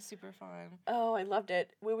 Opera. She was super fun. Oh, I loved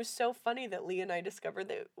it. It was so funny that Leah and I discovered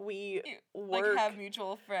that we Like work. have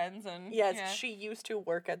mutual friends and Yes, yeah. she used to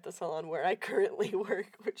work at the salon where I currently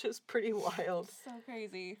work, which is pretty wild. So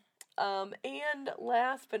crazy. And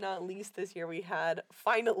last but not least, this year we had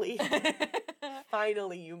finally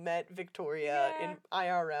you met Victoria in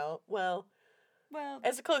IRL. Well,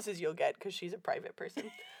 as close as you'll get because she's a private person.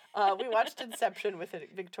 We watched Inception with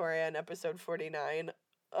Victoria in episode 49.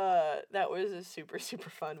 That was super, super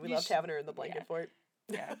fun. We loved having her in the blanket fort.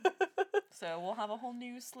 Yeah. So we'll have a whole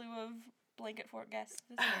new slew of blanket fort guests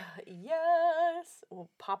this year. Yes! We'll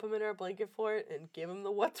pop them in our blanket fort and give them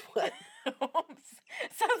the what's what.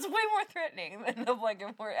 Sounds way more threatening than the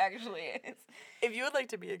blanket fort actually is. If you would like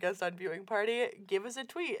to be a guest on Viewing Party, give us a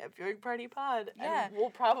tweet at Viewing Party Pod. Yeah. And we'll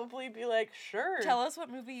probably be like, sure. Tell us what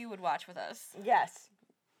movie you would watch with us. Yes.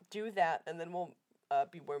 Do that, and then we'll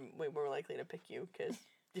be way more likely to pick you, because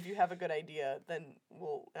if you have a good idea, then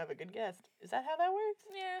we'll have a good guest. Is that how that works?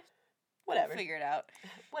 Yeah. Whatever. We'll figure it out.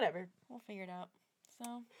 Whatever. We'll figure it out.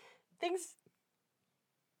 So. Thanks,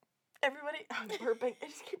 everybody. I'm burping. I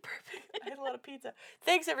just keep burping. I had a lot of pizza.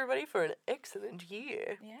 Thanks, everybody, for an excellent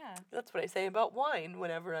year. Yeah. That's what I say about wine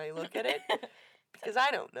whenever I look at it, because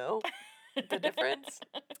I don't know the difference.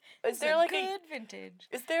 Is there like good vintage?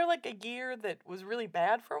 Is there like a year that was really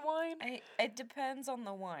bad for wine? It depends on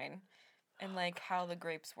the wine and like how the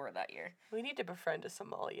grapes were that year. We need to befriend a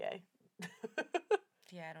sommelier.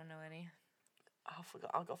 Yeah, I don't know any.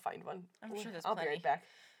 I'll go find one. I'm sure there's I'll be plenty. right back.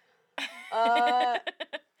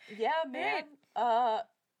 Yeah, man.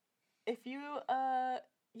 If you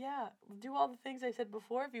do all the things I said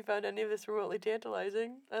before. If you found any of this remotely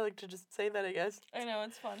tantalizing, I like to just say that, I guess. I know,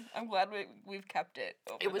 it's fun. I'm glad we've kept it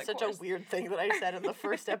over It was the such course. a weird thing that I said in the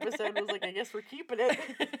first episode. I was like, I guess we're keeping it.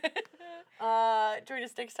 Join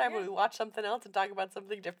us next time when we watch something else and talk about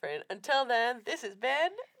something different. Until then, this has been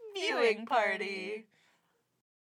Viewing Party.